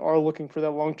our league are looking for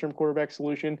that long-term quarterback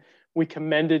solution. We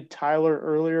commended Tyler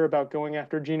earlier about going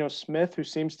after Geno Smith, who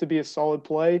seems to be a solid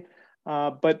play.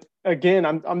 But again,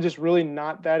 I'm just really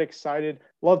not that excited.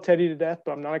 Love Teddy to death,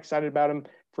 but I'm not excited about him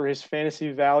for his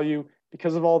fantasy value.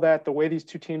 Because of all that, the way these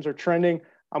two teams are trending,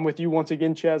 I'm with you once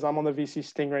again, Chaz. I'm on the VC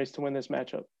Stingrays to win this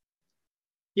matchup.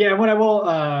 Yeah, what I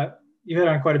will, you hit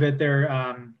on quite a bit there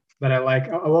that I like.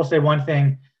 I will say one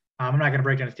thing. I'm not going to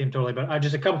break down his team totally, but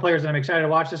just a couple players that I'm excited to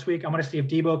watch this week. I'm going to see if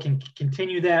Debo can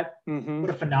continue that. Mm-hmm.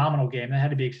 What a phenomenal game. That had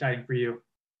to be exciting for you.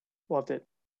 Loved it.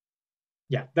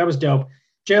 Yeah, that was dope.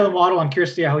 Jalen Waddle, I'm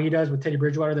curious to see how he does with Teddy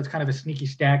Bridgewater. That's kind of a sneaky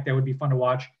stack that would be fun to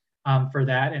watch for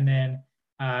that. And then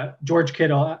George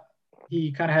Kittle,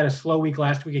 he kind of had a slow week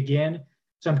last week again.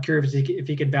 So I'm curious if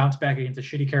he could bounce back against a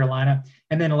shitty Carolina.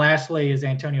 And then lastly is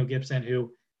Antonio Gibson,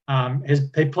 who has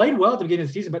played well at the beginning of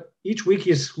the season, but each week he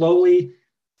has slowly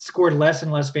scored less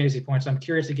and less fantasy points. So I'm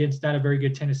curious against not a very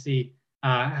good Tennessee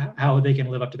how they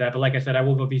can live up to that. But like I said, I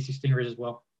will go VC Stingers as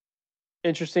well.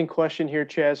 Interesting question here,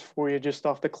 Chaz, for you just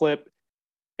off the clip.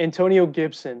 Antonio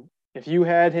Gibson, if you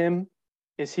had him,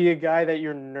 is he a guy that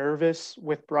you're nervous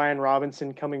with Brian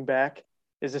Robinson coming back?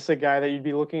 Is this a guy that you'd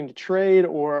be looking to trade,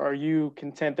 or are you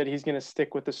content that he's going to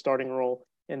stick with the starting role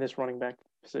in this running back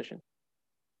position?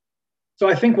 So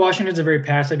I think Washington's a very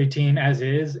pass-heavy team as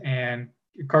is, and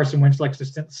Carson Wentz likes to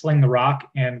sling the rock,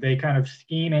 and they kind of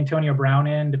scheme Antonio Brown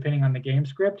in depending on the game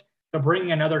script. So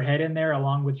bringing another head in there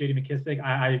along with J.D. McKissic,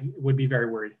 I would be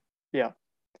very worried. Yeah,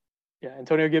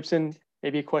 Antonio Gibson,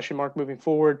 maybe a question mark moving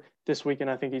forward this weekend.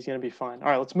 I think he's going to be fine. All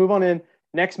right, let's move on in.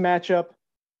 Next matchup,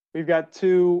 we've got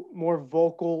two more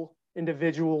vocal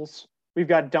individuals. We've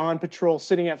got Don Patrol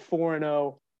sitting at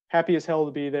 4-0, happy as hell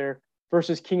to be there,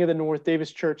 versus King of the North,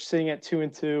 Davis Church, sitting at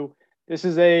 2-2. This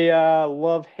is a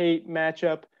love-hate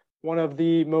matchup, one of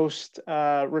the most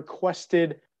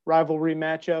requested rivalry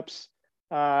matchups.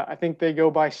 I think they go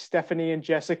by Stephanie and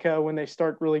Jessica when they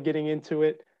start really getting into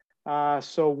it.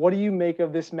 So what do you make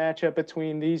of this matchup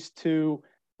between these two,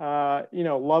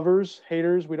 lovers,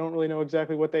 haters? We don't really know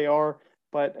exactly what they are,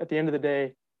 but at the end of the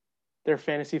day, they're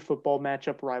fantasy football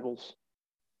matchup rivals.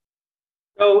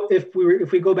 So if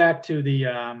we go back to the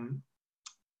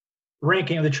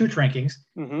ranking of the truth rankings,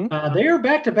 they are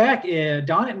back-to-back,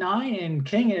 Don at 9 and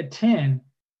King at 10.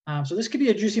 So this could be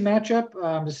a juicy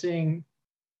matchup. Just seeing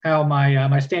how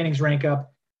my standings rank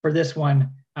up for this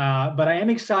one. But I am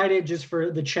excited just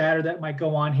for the chatter that might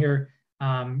go on here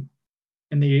in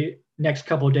the next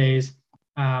couple of days.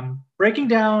 Breaking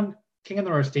down King of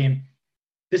the North team,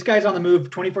 this guy's on the move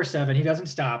 24/7. He doesn't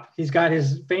stop. He's got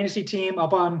his fantasy team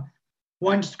up on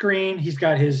one screen. He's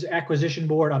got his acquisition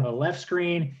board on the left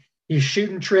screen. He's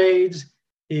shooting trades.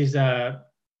 He's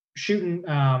shooting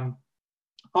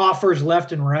offers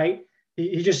left and right.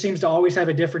 He just seems to always have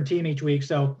a different team each week.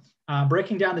 So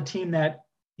breaking down the team that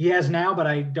he has now, but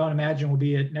I don't imagine will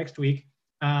be it next week.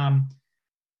 I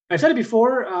said it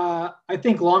before. I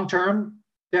think long-term,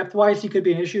 depth-wise, he could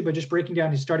be an issue, but just breaking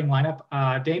down his starting lineup,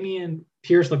 Dameon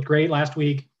Pierce looked great last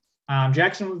week.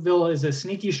 Jacksonville is a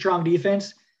sneaky, strong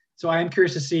defense, so I am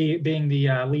curious to see, being the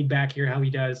lead back here, how he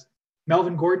does.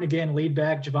 Melvin Gordon, again, lead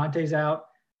back. Javante's out.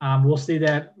 We'll see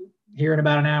that here in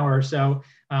about an hour or so.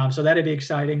 So that'd be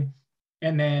exciting.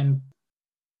 And then,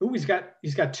 he's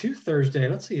got 2 Thursday.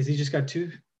 Let's see, has he just got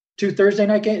two Thursday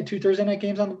night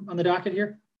games on the docket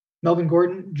here? Melvin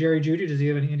Gordon, Jerry Jeudy. Does he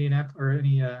have any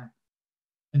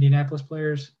Indianapolis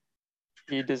players?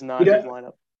 He does not have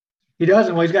lineup. He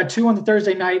doesn't. Well, he's got 2 on the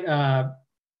Thursday night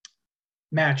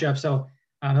matchup, so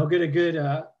he'll get a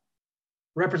good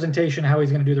representation of how he's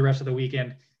going to do the rest of the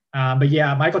weekend. But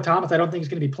yeah, Michael Thomas, I don't think he's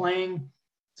going to be playing,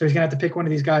 so he's going to have to pick one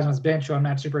of these guys on his bench, who I'm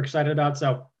not super excited about.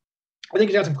 So I think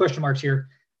he's got some question marks here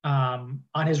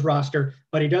on his roster,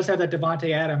 but he does have that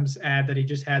Devontae Adams ad that he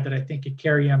just had that I think could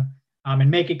carry him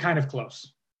and make it kind of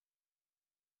close.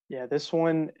 Yeah, this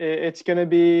one, it's going to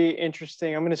be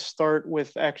interesting. I'm going to start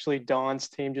with actually Don's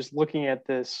team. Just looking at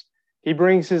this, he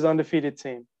brings his undefeated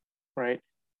team, right?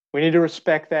 We need to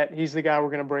respect that. He's the guy we're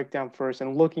going to break down first.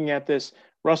 And looking at this,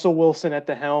 Russell Wilson at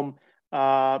the helm,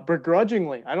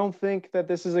 begrudgingly. I don't think that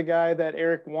this is a guy that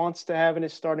Eric wants to have in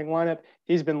his starting lineup.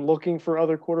 He's been looking for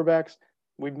other quarterbacks.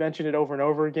 We've mentioned it over and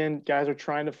over again. Guys are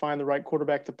trying to find the right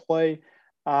quarterback to play.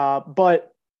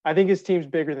 But I think his team's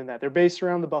bigger than that. They're based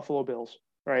around the Buffalo Bills,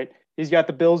 right? He's got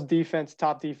the Bills defense,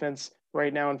 top defense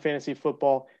right now in fantasy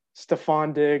football.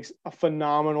 Stephon Diggs, a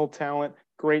phenomenal talent,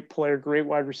 great player, great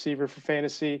wide receiver for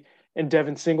fantasy. And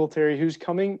Devin Singletary, who's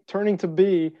turning to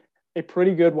be a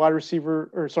pretty good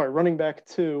running back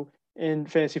too in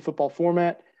fantasy football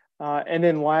format. And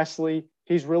then lastly,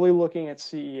 he's really looking at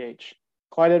CEH.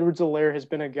 Clyde Edwards-Helaire has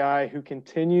been a guy who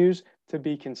continues to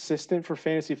be consistent for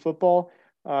fantasy football.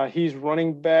 He's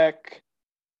running back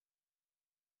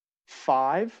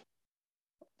 5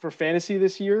 for fantasy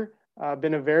this year.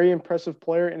 Been a very impressive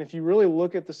player. And if you really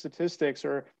look at the statistics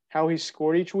or how he's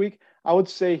scored each week, I would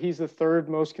say he's the third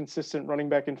most consistent running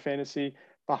back in fantasy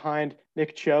behind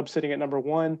Nick Chubb sitting at number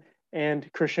 1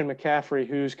 and Christian McCaffrey,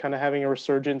 who's kind of having a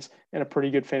resurgence and a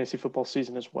pretty good fantasy football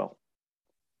season as well.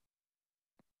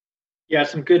 Yeah,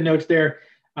 some good notes there.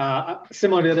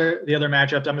 Similar to the other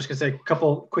matchups, I'm just going to say a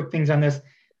couple quick things on this.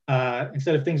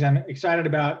 Instead of things I'm excited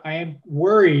about, I am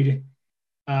worried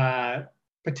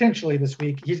potentially this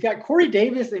week. He's got Corey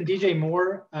Davis and DJ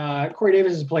Moore. Corey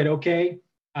Davis has played okay,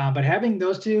 but having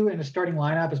those two in a starting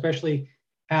lineup, especially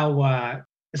how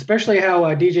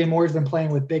DJ Moore has been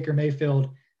playing with Baker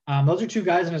Mayfield, those are two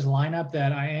guys in his lineup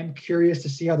that I am curious to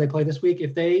see how they play this week.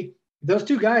 If those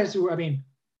two guys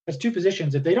that's two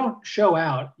positions. If they don't show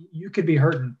out, you could be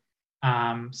hurting.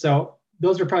 So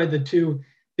those are probably the two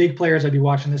big players I'd be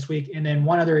watching this week. And then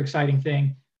one other exciting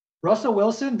thing, Russell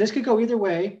Wilson, this could go either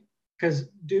way because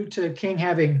due to King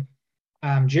having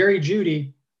Jerry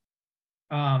Jeudy,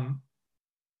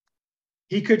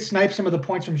 he could snipe some of the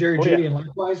points from Jerry Jeudy and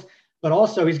likewise, but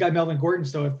also he's got Melvin Gordon.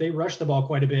 So if they rush the ball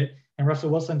quite a bit and Russell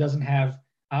Wilson doesn't have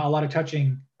a lot of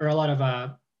touching or a lot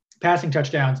of passing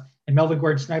touchdowns, and Melvin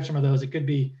Gordon snipes some of those, it could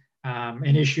be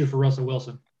an issue for Russell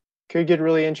Wilson. Could get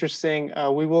really interesting.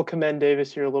 We will commend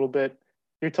Davis here a little bit.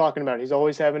 You're talking about it. He's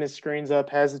always having his screens up,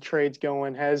 has the trades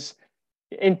going, has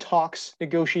in talks,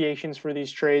 negotiations for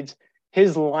these trades.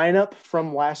 His lineup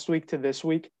from last week to this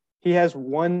week, he has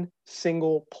one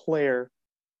single player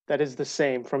that is the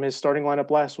same from his starting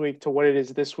lineup last week to what it is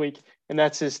this week, and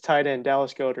that's his tight end,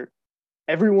 Dallas Goedert.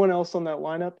 Everyone else on that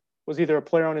lineup was either a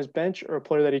player on his bench or a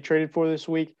player that he traded for this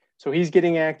week. So he's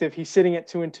getting active. He's sitting at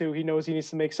 2-2. He knows he needs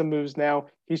to make some moves now.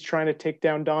 He's trying to take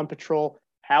down Don Patrol.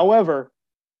 However,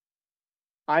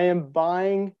 I am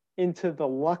buying into the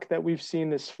luck that we've seen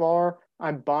this far.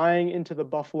 I'm buying into the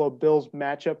Buffalo Bills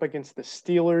matchup against the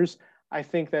Steelers. I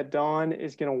think that Don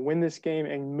is going to win this game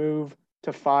and move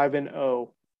to 5-0.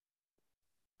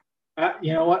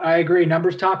 You know what? I agree.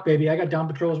 Numbers talk, baby. I got Don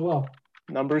Patrol as well.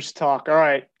 Numbers talk. All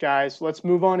right, guys, let's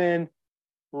move on in.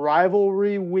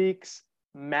 Rivalry weeks.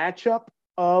 Matchup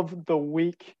of the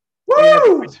week.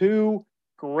 Woo! Two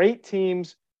great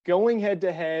teams going head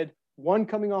to head, one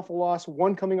coming off a loss,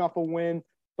 one coming off a win.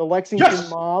 The Lexington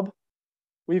Mob.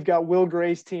 We've got Will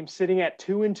Gray's team sitting at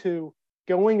 2-2,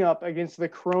 going up against the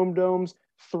Chrome Dome's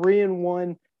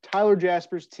 3-1. Tyler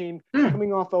Jasper's team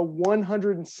coming off a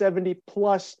 170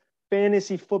 plus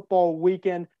fantasy football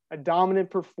weekend, a dominant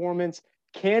performance.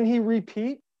 Can he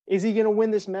repeat? Is he going to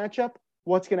win this matchup?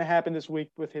 What's going to happen this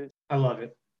week with his? I love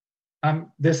it.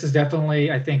 This is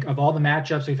definitely, I think, of all the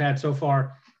matchups we've had so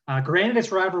far, granted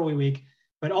it's rivalry week,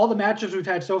 but all the matchups we've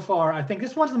had so far, I think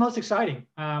this one's the most exciting.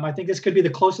 I think this could be the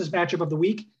closest matchup of the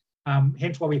week,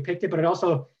 hence why we picked it, but it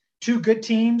also two good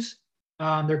teams.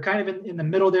 They're kind of in the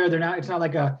middle there. It's not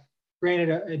like granted,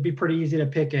 it'd be pretty easy to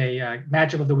pick a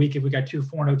matchup of the week if we got two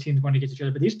 4-0 teams going against each other,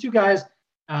 but these two guys,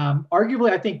 arguably,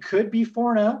 I think could be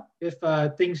 4-0 if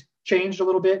things changed a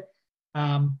little bit.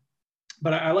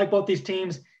 But I like both these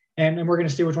teams, and we're going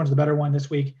to see which one's the better one this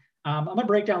week. I'm going to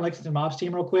break down Lexington Mob's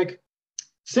team real quick.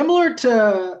 Similar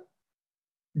to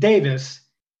Davis,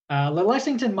 the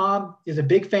Lexington Mob is a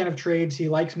big fan of trades. He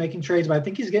likes making trades, but I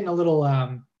think he's getting a little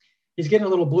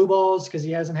blue balls because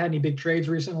he hasn't had any big trades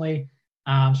recently.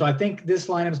 So I think this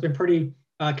lineup has been pretty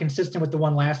consistent with the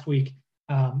one last week,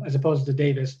 as opposed to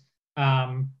Davis.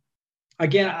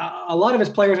 Again, a lot of his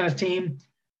players on his team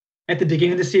at the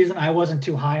beginning of the season, I wasn't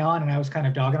too high on, and I was kind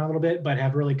of dogging a little bit, but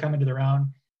have really come into their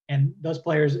own. And those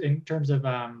players, in terms of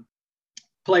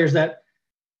players that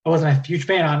I wasn't a huge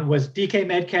fan on, was DK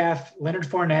Metcalf, Leonard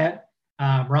Fournette,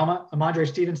 Amandre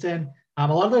Stevenson. A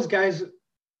lot of those guys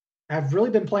have really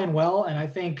been playing well. And I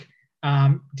think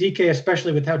DK,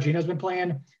 especially with how Gino's been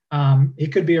playing, he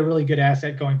could be a really good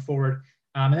asset going forward.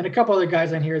 And then a couple other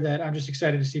guys on here that I'm just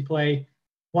excited to see play.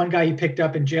 One guy he picked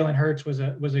up in Jalen Hurts was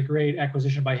a great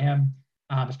acquisition by him,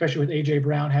 especially with AJ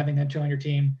Brown having them two on your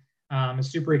team.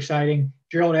 Is super exciting.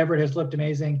 Gerald Everett has looked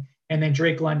amazing, and then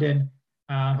Drake London,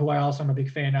 who I also am a big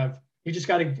fan of. He just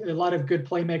got a lot of good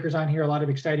playmakers on here, a lot of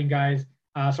exciting guys.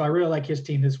 So I really like his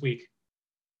team this week.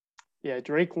 Yeah,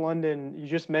 Drake London, you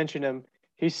just mentioned him.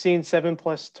 He's seen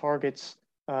 7+ targets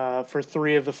for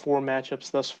 3 of the 4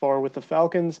 matchups thus far with the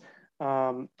Falcons.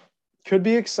 Could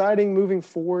be exciting moving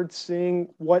forward, seeing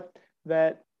what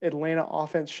that Atlanta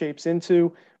offense shapes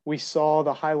into. We saw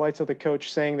the highlights of the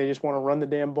coach saying they just want to run the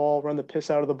damn ball, run the piss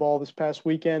out of the ball this past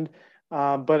weekend.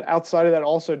 But outside of that,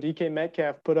 also DK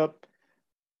Metcalf put up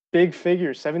big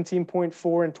figures,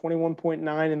 17.4 and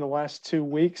 21.9 in the last 2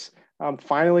 weeks.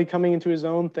 Finally coming into his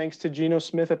own thanks to Geno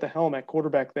Smith at the helm at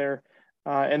quarterback there.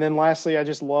 And then lastly, I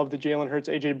just love the Jalen Hurts,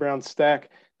 A.J. Brown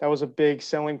stack. That was a big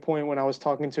selling point when I was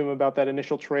talking to him about that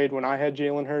initial trade when I had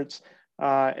Jalen Hurts.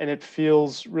 And it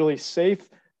feels really safe,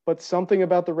 but something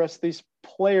about the rest of these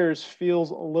players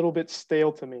feels a little bit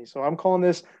stale to me. So I'm calling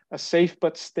this a safe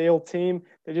but stale team.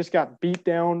 They just got beat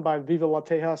down by Viva La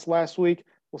Tejas last week.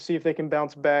 We'll see if they can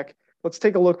bounce back. Let's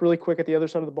take a look really quick at the other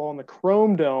side of the ball in the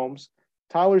Chrome Domes.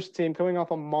 Tyler's team coming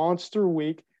off a monster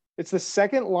week. It's the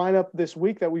second lineup this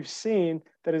week that we've seen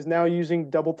that is now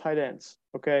using double tight ends,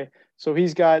 okay? So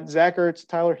he's got Zach Ertz,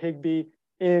 Tyler Higbee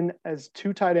in as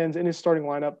 2 tight ends in his starting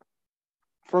lineup.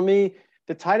 For me,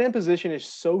 the tight end position is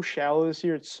so shallow this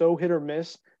year. It's so hit or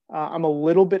miss. I'm a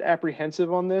little bit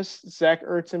apprehensive on this. Zach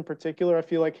Ertz in particular, I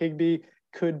feel like Higbee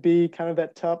could be kind of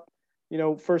that top,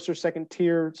 first or second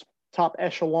tier, top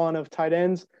echelon of tight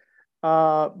ends.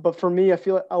 But for me, I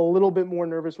feel a little bit more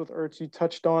nervous with Ertz. You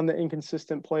touched on the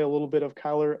inconsistent play a little bit of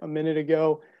Kyler a minute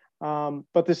ago.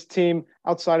 But this team,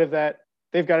 outside of that,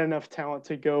 they've got enough talent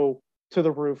to go to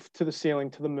the roof, to the ceiling,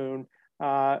 to the moon.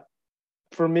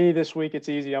 For me this week, it's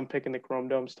easy. I'm picking the Chrome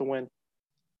Domes to win.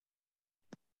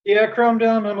 Yeah, Chrome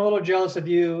Dome, I'm a little jealous of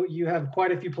you. You have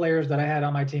quite a few players that I had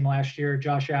on my team last year.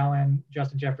 Josh Allen,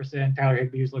 Justin Jefferson, Tyler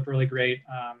Higbee, who's looked really great,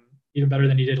 even better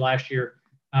than he did last year.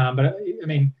 But, I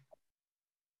mean,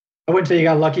 I wouldn't say you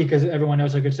got lucky because everyone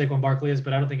knows how good Saquon Barkley is,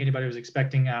 but I don't think anybody was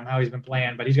expecting how he's been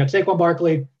playing. But he's got Saquon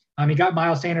Barkley. He got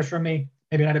Miles Sanders from me.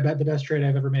 Maybe not the best trade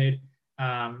I've ever made.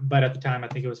 But at the time, I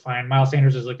think it was fine. Miles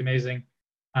Sanders has looked amazing.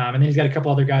 And then he's got a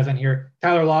couple other guys on here.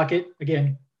 Tyler Lockett,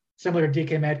 again, similar to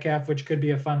DK Metcalf, which could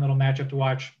be a fun little matchup to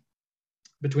watch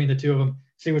between the two of them.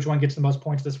 See which one gets the most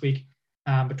points this week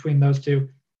between those two.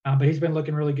 But he's been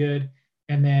looking really good.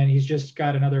 And then he's just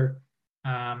got another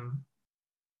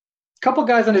couple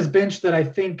guys on his bench that I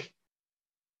think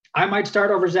I might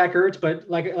start over Zach Ertz. But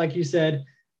like you said,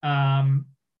 I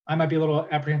might be a little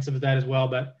apprehensive of that as well.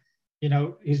 But,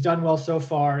 he's done well so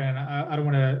far. And I don't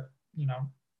want to,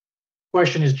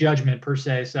 question his judgment per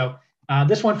se. So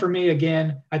this one for me,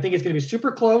 again, I think it's going to be super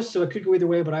close. So it could go either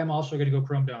way, but I'm also going to go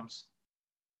Chrome Domes.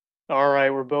 All right,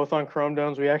 we're both on Chrome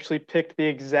Domes. We actually picked the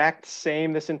exact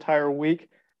same this entire week.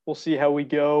 We'll see how we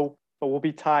go, but we'll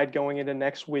be tied going into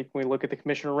next week when we look at the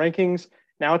commissioner rankings.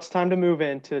 Now it's time to move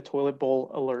into the Toilet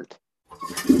Bowl Alert.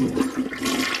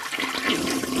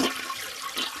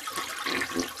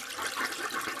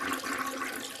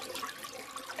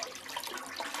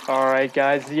 All right,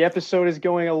 guys, the episode is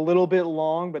going a little bit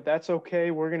long, but that's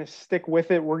okay. We're going to stick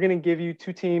with it. We're going to give you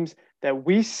 2 teams that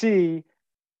we see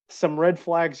some red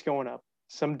flags going up,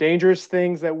 some dangerous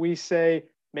things that we say,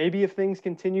 maybe if things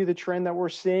continue the trend that we're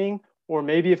seeing, or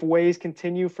maybe if ways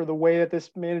continue for the way that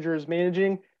this manager is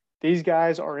managing, these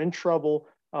guys are in trouble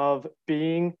of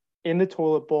being in the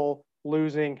toilet bowl,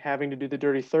 losing, having to do the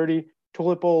dirty 30.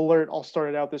 Toilet Bowl Alert, I'll start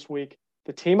it out this week.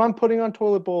 The team I'm putting on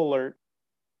Toilet Bowl Alert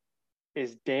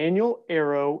is Daniel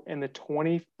Arrow and the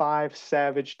 25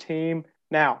 Savage team.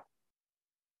 Now,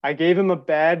 I gave him a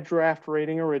bad draft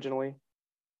rating originally,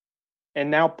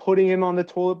 and now putting him on the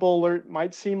Toilet Bowl Alert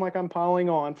might seem like I'm piling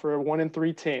on for a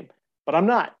 1-3 team, but I'm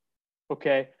not,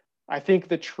 okay? I think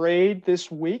the trade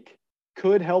this week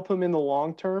could help him in the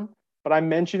long term, but I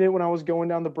mentioned it when I was going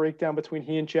down the breakdown between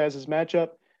he and Chaz's matchup.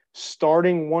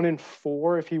 Starting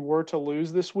 1-4 if he were to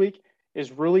lose this week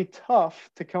is really tough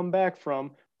to come back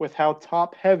from with how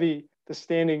top-heavy the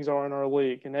standings are in our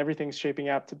league and everything's shaping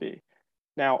out to be.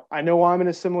 Now, I know I'm in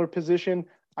a similar position.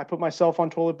 I put myself on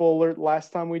Toilet Bowl Alert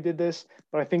last time we did this,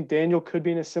 but I think Daniel could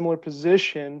be in a similar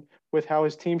position with how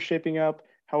his team's shaping up,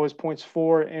 how his points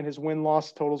for and his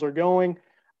win-loss totals are going.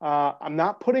 I'm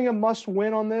not putting a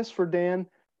must-win on this for Dan,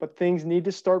 but things need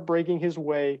to start breaking his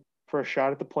way for a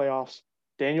shot at the playoffs.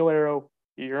 Daniel Arrow,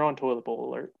 You're on toilet bowl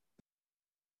alert.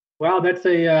 Wow, that's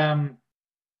a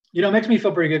it makes me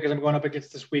feel pretty good because I'm going up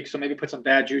against this week, so maybe put some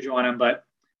bad juju on him. But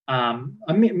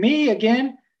me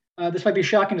again, this might be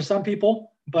shocking to some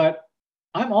people, but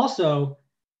I'm also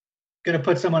going to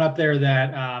put someone up there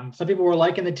that some people were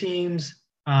liking the teams,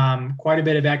 quite a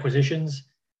bit of acquisitions.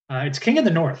 It's King of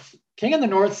the North. King of the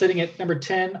North sitting at number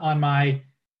 10 on my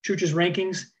Chooch's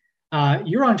rankings.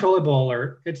 You're on toilet bowl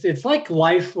alert. It's like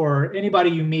life or anybody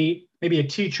you meet, maybe a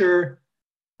teacher,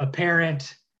 a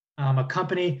parent, a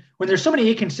company. When there's so many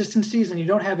inconsistencies and you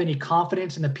don't have any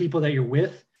confidence in the people that you're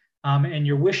with, and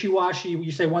you're wishy-washy,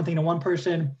 you say one thing to one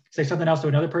person, say something else to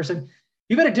another person.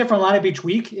 You've got a different lineup each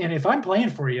week, and if I'm playing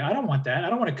for you, I don't want that. I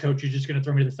don't want a coach who's just going to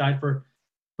throw me to the side for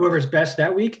whoever's best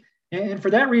that week. And for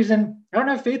that reason, I don't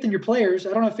have faith in your players.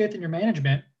 I don't have faith in your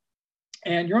management.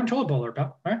 And you're on toilet bowl alert,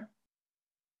 pal. All right?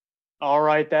 All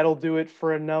right, that'll do it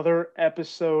for another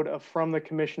episode of From the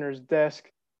Commissioner's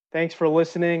Desk. Thanks for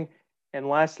listening. And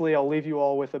lastly, I'll leave you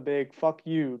all with a big fuck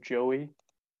you, Joey.